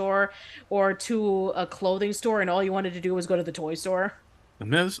grocery store or to a clothing store and all you wanted to do was go to the toy store?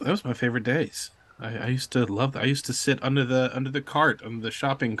 And that was my favorite days. I used to love that. I used to sit under the cart, under the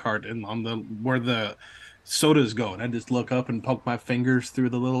shopping cart, and on the where the sodas go, and I just look up and poke my fingers through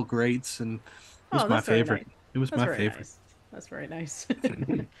the little grates, and it was my favorite. Nice. It was my favorite. Nice. That's very nice.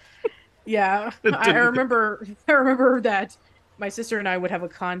 Yeah, I remember that my sister and I would have a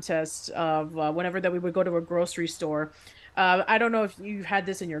contest of whenever that we would go to a grocery store. I don't know if you had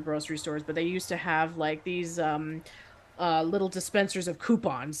this in your grocery stores, but they used to have like these little dispensers of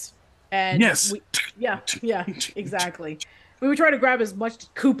coupons. And yes. Yeah, exactly. We would try to grab as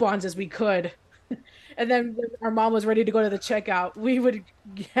much coupons as we could. And then when our mom was ready to go to the checkout, we would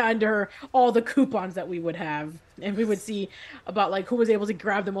hand her all the coupons that we would have. And we would see about like who was able to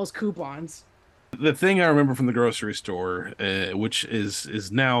grab the most coupons. The thing I remember from the grocery store, which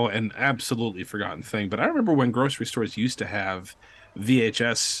is now an absolutely forgotten thing, but I remember when grocery stores used to have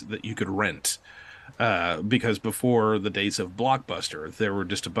VHS that you could rent. Because before the days of Blockbuster, there were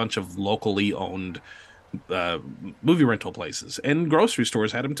just a bunch of locally owned movie rental places, and grocery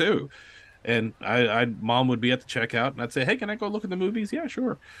stores had them too. And Mom would be at the checkout, and I'd say, "Hey, can I go look at the movies?" "Yeah,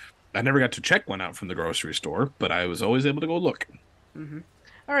 sure." I never got to check one out from the grocery store, but I was always able to go look. Mm-hmm.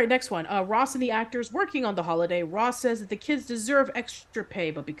 All right, next one. Ross and the actors working on the holiday. Ross says that the kids deserve extra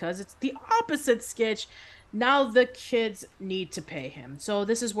pay, but because it's the opposite sketch, now the kids need to pay him. So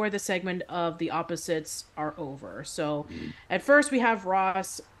this is where the segment of the opposites are over. So at first we have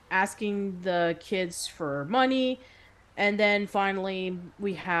Ross asking the kids for money. And then finally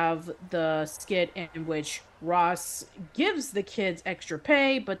we have the skit in which Ross gives the kids extra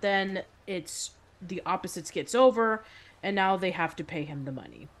pay, but then it's the opposite skit's over. And now they have to pay him the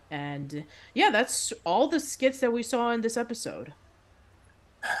money. And yeah, that's all the skits that we saw in this episode.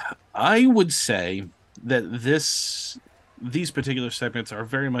 I would say that these particular segments are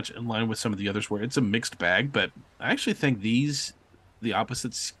very much in line with some of the others where it's a mixed bag, but I actually think the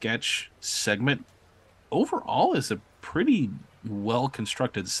opposite sketch segment overall is a pretty well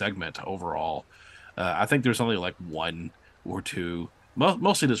constructed segment overall. I think there's only like one or two,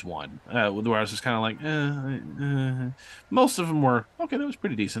 mostly just one, where I was just kind of like, most of them were, okay, that was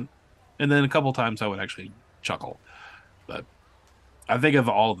pretty decent. And then a couple times I would actually chuckle, but I think of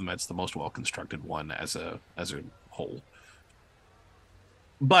all of them, it's the most well-constructed one as a whole.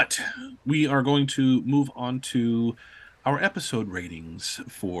 But we are going to move on to our episode ratings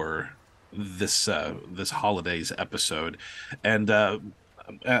for this holidays episode, and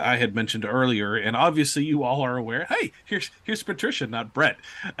I had mentioned earlier, and obviously you all are aware. Hey, here's Patricia, not Brett,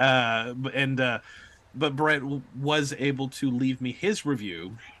 but Brett was able to leave me his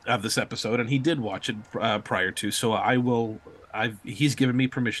review of this episode, and he did watch it prior to. So he's given me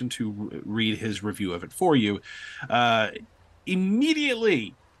permission to read his review of it for you.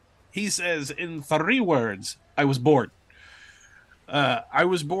 Immediately, he says in 3 words, "I was bored." I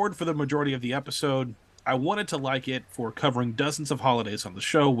was bored for the majority of the episode. I wanted to like it for covering dozens of holidays on the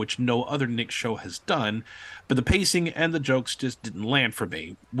show, which no other Nick show has done, but the pacing and the jokes just didn't land for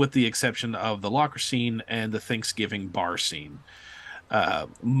me, with the exception of the locker scene and the Thanksgiving bar scene.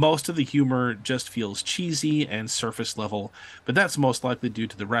 Most of the humor just feels cheesy and surface level, but that's most likely due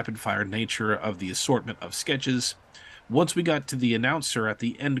to the rapid-fire nature of the assortment of sketches. Once we got to the announcer at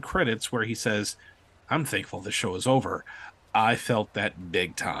the end credits where he says, "I'm thankful the show is over," I felt that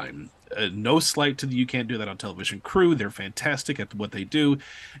big time. No slight to the You Can't Do That on Television crew. They're fantastic at what they do.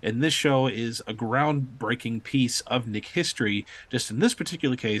 And this show is a groundbreaking piece of Nick history. Just in this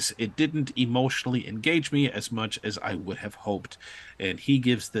particular case, it didn't emotionally engage me as much as I would have hoped. And he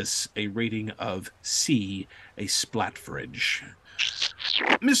gives this a rating of C, a splatfridge.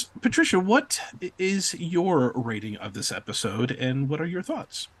 Miss Patricia, what is your rating of this episode, and what are your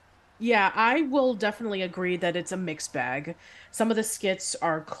thoughts? Yeah, I will definitely agree that it's a mixed bag. Some of the skits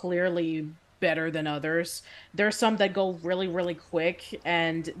are clearly better than others. There's some that go really, really quick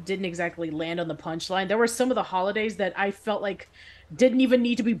and didn't exactly land on the punchline. There were some of the holidays that I felt like didn't even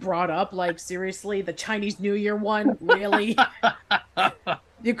need to be brought up. Like, seriously, the Chinese New Year one, really?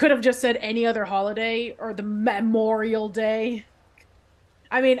 You could have just said any other holiday or the Memorial Day.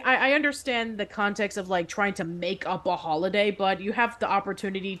 I mean, I understand the context of like trying to make up a holiday, but you have the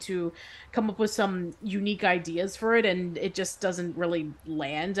opportunity to come up with some unique ideas for it, and it just doesn't really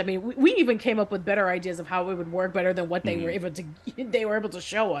land. I mean, we even came up with better ideas of how it would work better than what they were able to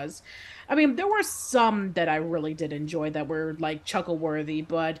show us. I mean, there were some that I really did enjoy that were like chuckle worthy,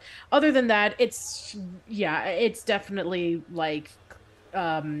 but other than that, it's definitely like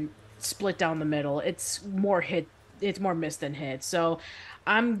split down the middle. It's more miss than hit. So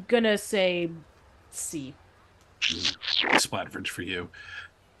I'm gonna say C. Splatfridge for you.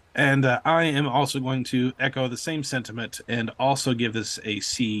 And I am also going to echo the same sentiment and also give this a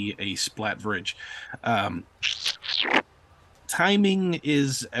C, a Splatfridge. Timing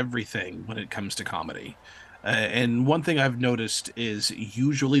is everything when it comes to comedy. And one thing I've noticed is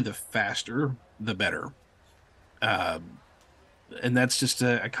usually the faster, the better. And that's just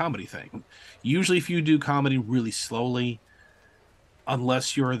a comedy thing. Usually if you do comedy really slowly,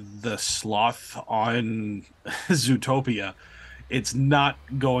 unless you're the sloth on Zootopia, it's not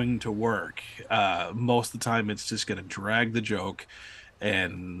going to work. Most of the time, it's just going to drag the joke,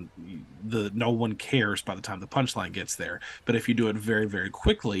 and no one cares by the time the punchline gets there. But if you do it very, very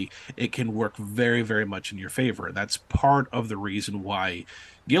quickly, it can work very, very much in your favor. That's part of the reason why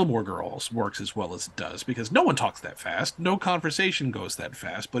Gilmore Girls works as well as it does, because no one talks that fast. No conversation goes that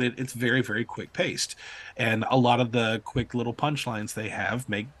fast, but it's very, very quick paced. And a lot of the quick little punchlines they have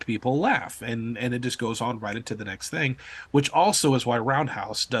make people laugh, and it just goes on right into the next thing, which also is why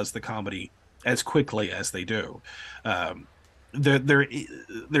Roundhouse does the comedy as quickly as they do. There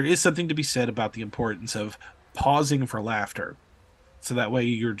is something to be said about the importance of pausing for laughter, so that way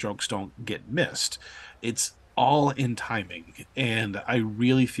your jokes don't get missed. It's all in timing, and I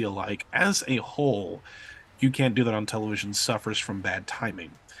really feel like, as a whole, You Can't Do That on Television suffers from bad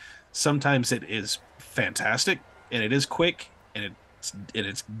timing. Sometimes it is fantastic, and it is quick, and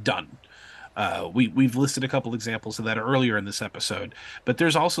it's done. We've listed a couple examples of that earlier in this episode, but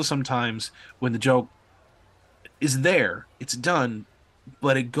there's also sometimes when the joke is there, it's done,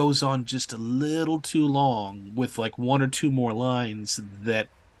 but it goes on just a little too long with like one or two more lines that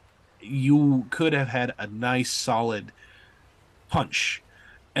you could have had a nice solid punch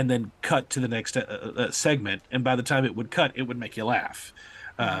and then cut to the next segment, and by the time it would cut, it would make you laugh.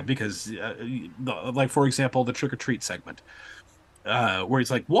 Because like, for example, the Trick or Treat segment, where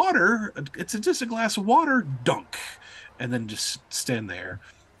he's like, water, it's just a glass of water, dunk, and then just stand there.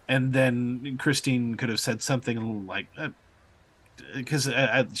 And then Christine could have said something like, because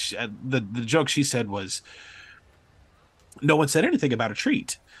the joke she said was, no one said anything about a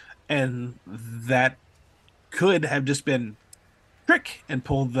treat. And that could have just been trick and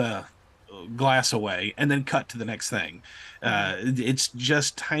pull the glass away and then cut to the next thing. It's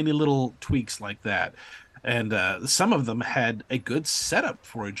just tiny little tweaks like that. And some of them had a good setup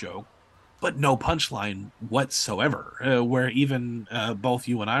for a joke, but no punchline whatsoever, where even both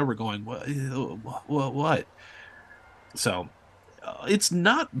you and I were going, what? So it's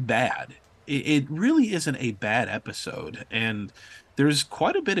not bad. It really isn't a bad episode. And there's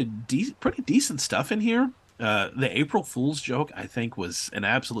quite a bit of pretty decent stuff in here. The April Fool's joke, I think, was an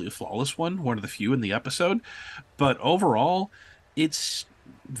absolutely flawless one of the few in the episode. But overall, it's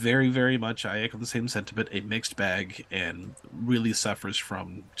very, very much, I echo the same sentiment, a mixed bag, and really suffers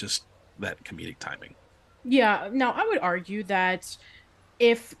from just that comedic timing. Yeah, now I would argue that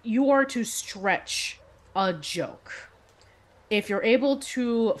if you are to stretch a joke, if you're able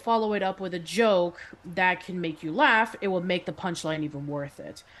to follow it up with a joke that can make you laugh, it will make the punchline even worth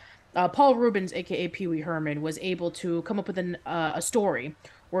it. Paul Rubens, aka Pee Wee Herman, was able to come up with a story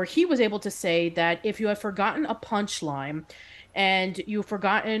where he was able to say that if you have forgotten a punchline and you've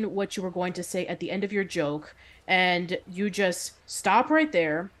forgotten what you were going to say at the end of your joke, and you just stop right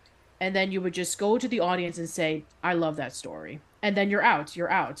there, and then you would just go to the audience and say, I love that story. And then you're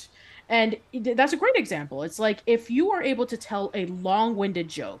out. And that's a great example. It's like, if you are able to tell a long-winded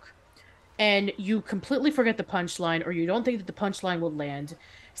joke and you completely forget the punchline, or you don't think that the punchline will land,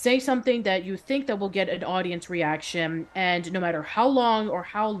 say something that you think that will get an audience reaction, and no matter how long or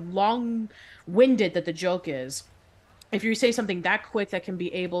how long-winded that the joke is, if you say something that quick that can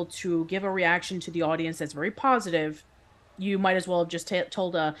be able to give a reaction to the audience that's very positive, you might as well have just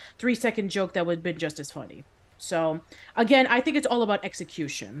told a 3-second joke that would have been just as funny. So again, I think it's all about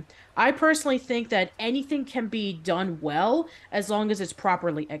execution. I personally think that anything can be done well as long as it's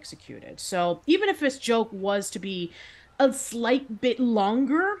properly executed. So even if this joke was to be a slight bit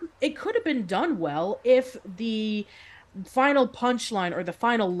longer, it could have been done well if the final punchline or the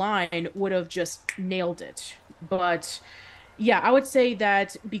final line would have just nailed it. But yeah, I would say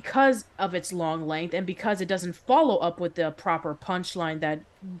that because of its long length and because it doesn't follow up with the proper punchline that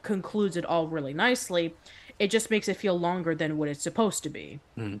concludes it all really nicely, it just makes it feel longer than what it's supposed to be.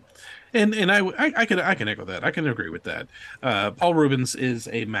 And I can echo that. I can agree with that. Paul Reubens is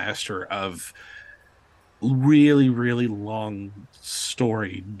a master of really, really long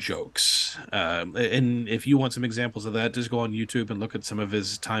story jokes. And if you want some examples of that, just go on YouTube and look at some of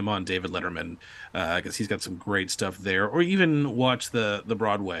his time on David Letterman, because he's got some great stuff there. Or even watch the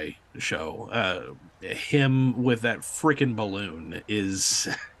Broadway show. Him with that freaking balloon is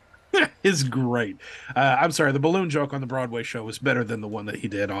is great. I'm sorry, the balloon joke on the Broadway show was better than the one that he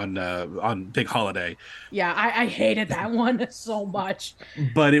did on Big Holiday. Yeah, I hated that one so much.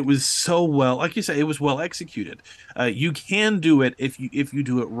 But it was so well, like you say, it was well executed. You can do it if you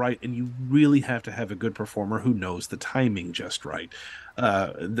do it right, and you really have to have a good performer who knows the timing just right.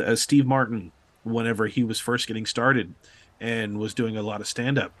 Steve Martin, whenever he was first getting started and was doing a lot of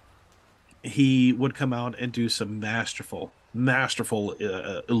stand-up, he would come out and do some masterful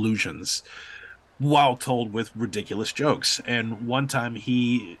illusions while told with ridiculous jokes. And one time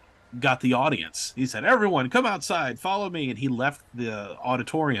he got the audience. He said, "Everyone, come outside, follow me." And he left the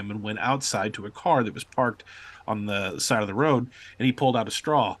auditorium and went outside to a car that was parked on the side of the road. And he pulled out a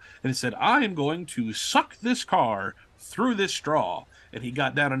straw and he said, "I am going to suck this car through this straw." And he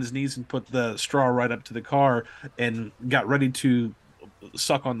got down on his knees and put the straw right up to the car and got ready to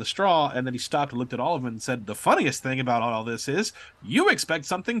suck on the straw, and then he stopped and looked at all of them and said, "The funniest thing about all this is you expect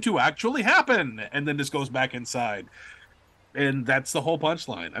something to actually happen," and then just goes back inside. And that's the whole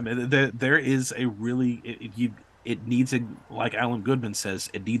punchline. I mean, there is a really it needs a, like Alan Goodman says,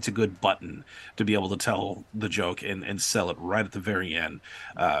 it needs a good button to be able to tell the joke and sell it right at the very end.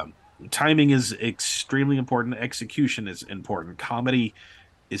 Timing is extremely important. Execution is important. Comedy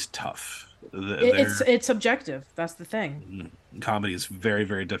is tough. It's subjective. That's the thing. Comedy is very,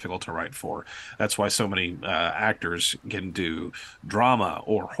 very difficult to write for. That's why so many actors can do drama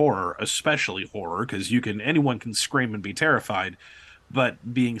or horror, especially horror, because anyone can scream and be terrified,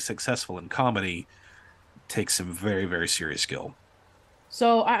 but being successful in comedy takes some very, very serious skill.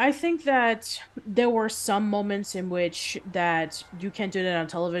 So I think that there were some moments in which that You Can't Do That on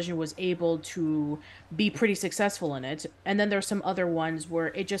Television was able to be pretty successful in it. And then there's some other ones where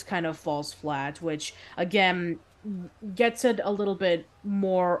it just kind of falls flat, which again gets it a little bit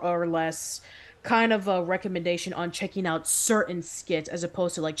more or less kind of a recommendation on checking out certain skits as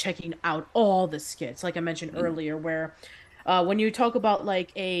opposed to like checking out all the skits, like I mentioned earlier, where when you talk about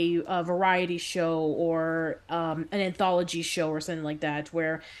like a variety show or an anthology show or something like that,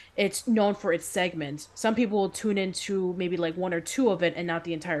 where it's known for its segments, some people will tune into maybe like one or two of it and not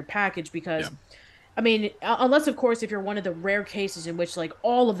the entire package because, I mean, unless of course if you're one of the rare cases in which like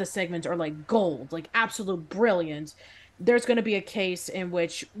all of the segments are like gold, like absolute brilliance, there's going to be a case in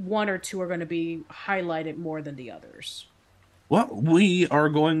which one or two are going to be highlighted more than the others. Well, we are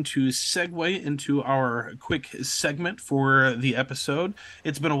going to segue into our quick segment for the episode.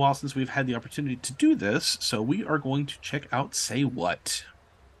 It's been a while since we've had the opportunity to do this, so we are going to check out Say What.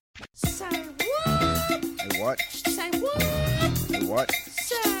 Say what? Say what? Say what?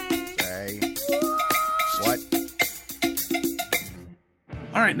 Say what? Say what?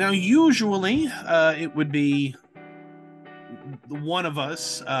 All right, now usually it would be one of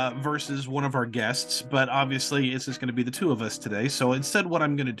us versus one of our guests, but obviously it's just going to be the two of us today. So instead what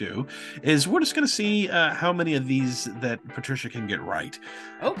I'm going to do is we're just going to see how many of these that Patricia can get right.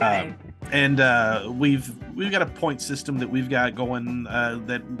 Okay. And we've got a point system that we've got going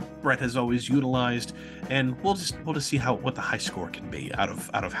that Brett has always utilized, and we'll just see what the high score can be out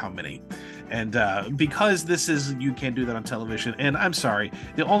of how many. And because this is You Can't Do That on Television, and I'm sorry,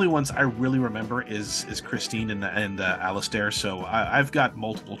 the only ones I really remember is Christine and Alistair. So I've got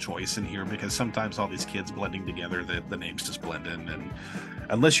multiple choice in here because sometimes all these kids blending together, the names just blend in. And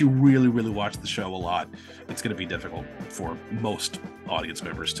unless you really, really watch the show a lot, it's going to be difficult for most audience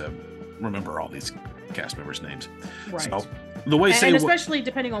members to remember all these cast members' names. Right. So the way and especially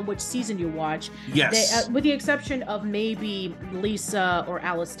depending on which season you watch. Yes. With the exception of maybe Lisa or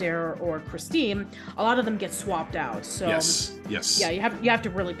Alistair or Christine, a lot of them get swapped out. So yes. Yeah, you have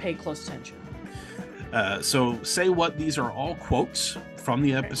to really pay close attention. So Say What, these are all quotes from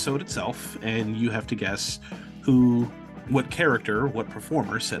the episode itself, and you have to guess who what character, what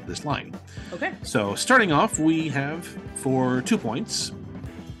performer said this line. Okay. So starting off, we have for 2 points,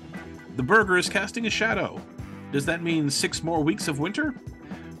 the burger is casting a shadow. Does that mean 6 more weeks of winter?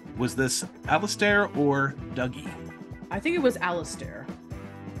 Was this Alistair or Dougie? I think it was Alistair.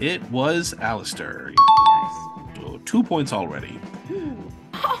 It was Alistair. Nice. So 2 points already.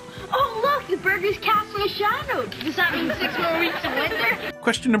 Oh, look, the burger's casting a shadow. Does that mean 6 more weeks of winter?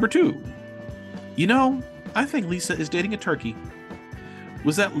 Question number 2. You know, I think Lisa is dating a turkey.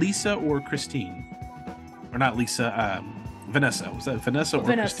 Was that Lisa or Christine? Or not Lisa, Vanessa. Was that Vanessa or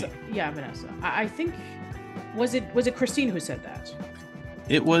Vanessa. Christine? Yeah, Vanessa. I think was it Christine who said that?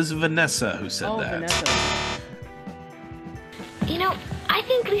 It was Vanessa who said that. Vanessa. You know, I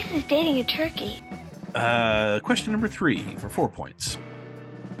think Lisa's dating a turkey. Question number 3 for 4 points.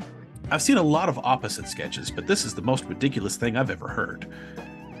 I've seen a lot of opposite sketches, but this is the most ridiculous thing I've ever heard.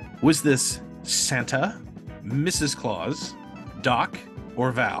 Was this Santa, Mrs. Claus, Doc,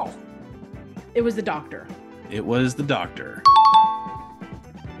 or Val? It was the doctor. It was the doctor.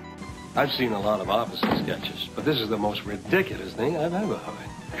 I've seen a lot of opposite sketches, but this is the most ridiculous thing I've ever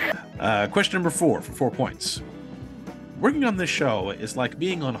heard. Question number 4 for 4 points. Working on this show is like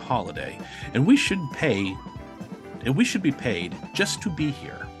being on holiday, and we should be paid just to be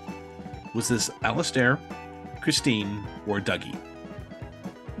here. Was this Alistair, Christine, or Dougie?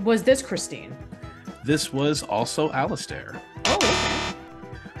 Was this Christine? This was also Alistair. Oh, okay.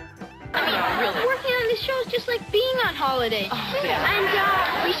 Really? Working on this show is just like being on holiday.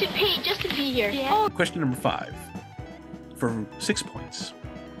 And we should pay just to be here. Yeah. Question number 5 for 6 points.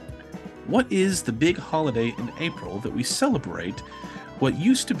 What is the big holiday in April that we celebrate what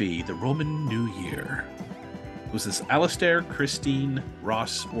used to be the Roman New Year? Was this Alistair, Christine,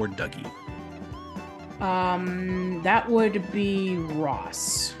 Ross, or Dougie? That would be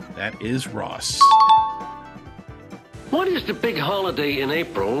Ross. That is Ross. What is the big holiday in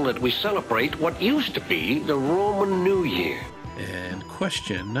April that we celebrate what used to be the Roman New Year? And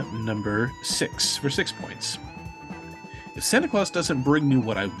question number 6 for 6 points. If Santa Claus doesn't bring me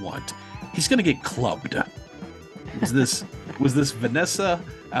what I want, he's gonna get clubbed. Was this Vanessa,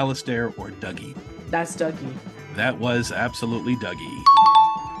 Alistair, or Dougie? That's Dougie. That was absolutely Dougie.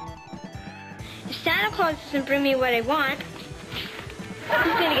 If Santa Claus doesn't bring me what I want,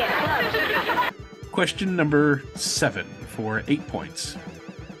 he's gonna get clubbed. Question number 7 for 8 points.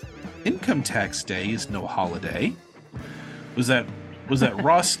 Income tax day is no holiday. Was that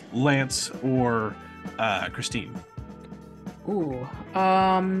Ross, Lance, or Christine? Ooh,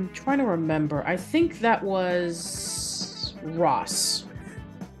 trying to remember. I think that was Ross.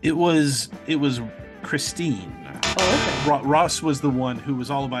 It was Christine. Oh, okay. Ross was the one who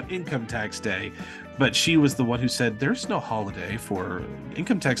was all about income tax day, but she was the one who said there's no holiday for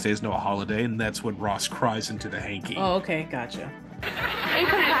income tax day is no holiday, and that's when Ross cries into the hanky. Oh, okay, gotcha.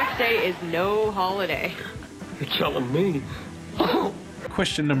 Income tax day is no holiday. You're telling me.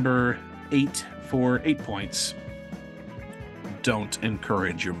 Question number 8 for 8 points. Don't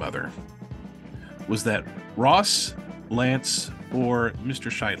encourage your mother. Was that Ross, Lance, or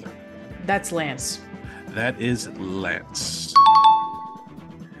Mr. Scheidler? That's Lance. That is Lance.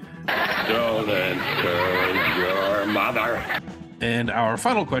 Don't encourage your mother. And our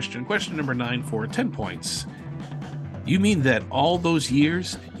final question, question number 9 for 10 points. You mean that all those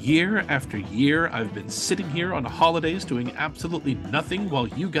years, year after year, I've been sitting here on holidays doing absolutely nothing while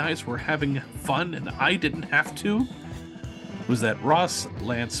you guys were having fun and I didn't have to? Was that Ross,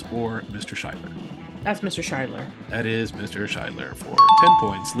 Lance, or Mr. Scheidler? That's Mr. Scheidler. That is Mr. Scheidler for 10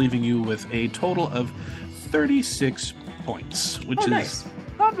 points, leaving you with a total of 36 points, which is nice.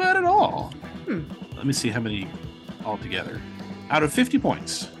 Not bad at all. Let me see how many altogether. Out of 50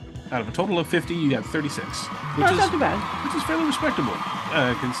 points, out of a total of 50, you got 36. Which That's is not too bad. Which is fairly respectable,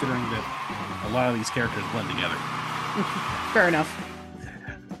 considering that a lot of these characters blend together. Fair enough.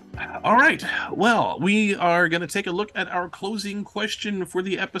 All right. Well, we are going to take a look at our closing question for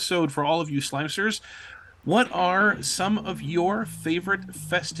the episode for all of you Slimesters. What are some of your favorite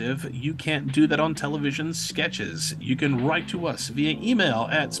festive You Can't Do That on Television sketches? You can write to us via email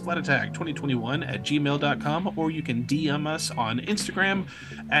at splatattack2021@gmail.com, or you can DM us on Instagram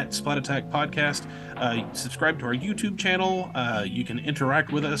at splatattackpodcast. Subscribe to our YouTube channel. You can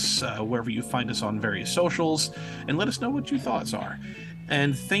interact with us wherever you find us on various socials, and let us know what your thoughts are.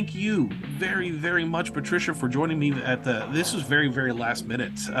 And thank you very, very much, Patricia, for joining me at this was very, very last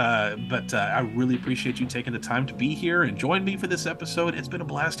minute, but I really appreciate you taking the time to be here and join me for this episode. It's been a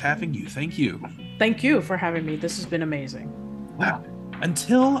blast having you. Thank you. Thank you for having me. This has been amazing. Wow.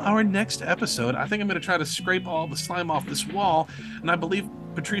 Until our next episode, I think I'm going to try to scrape all the slime off this wall, and I believe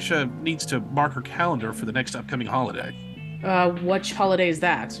Patricia needs to mark her calendar for the next upcoming holiday. Which holiday is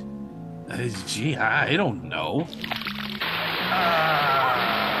that? Gee, I don't know.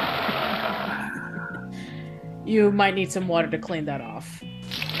 You might need some water to clean that off.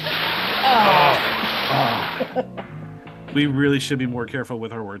 We really should be more careful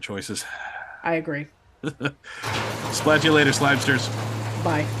with our word choices. I agree. Splat you later, Slimesters.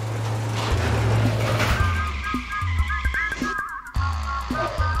 Bye.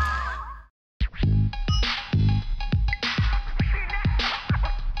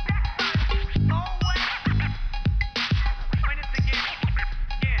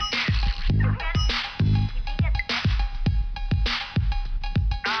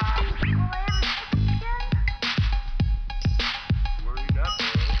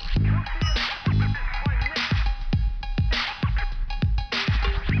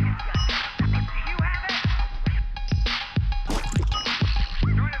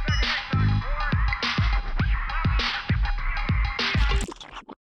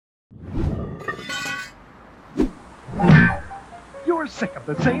 You're sick of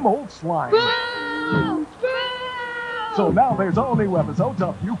the same old slime. So now there's all new episodes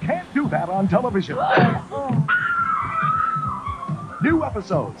of You Can't Do That on television. New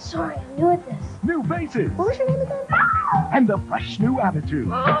episodes. Sorry, I'm new at this. New faces. What was your name again? And a fresh new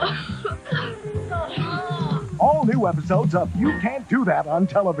attitude. All new episodes of You Can't Do That on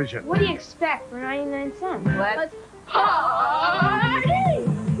television. What do you expect for 99 cents?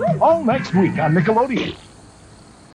 All next week on Nickelodeon.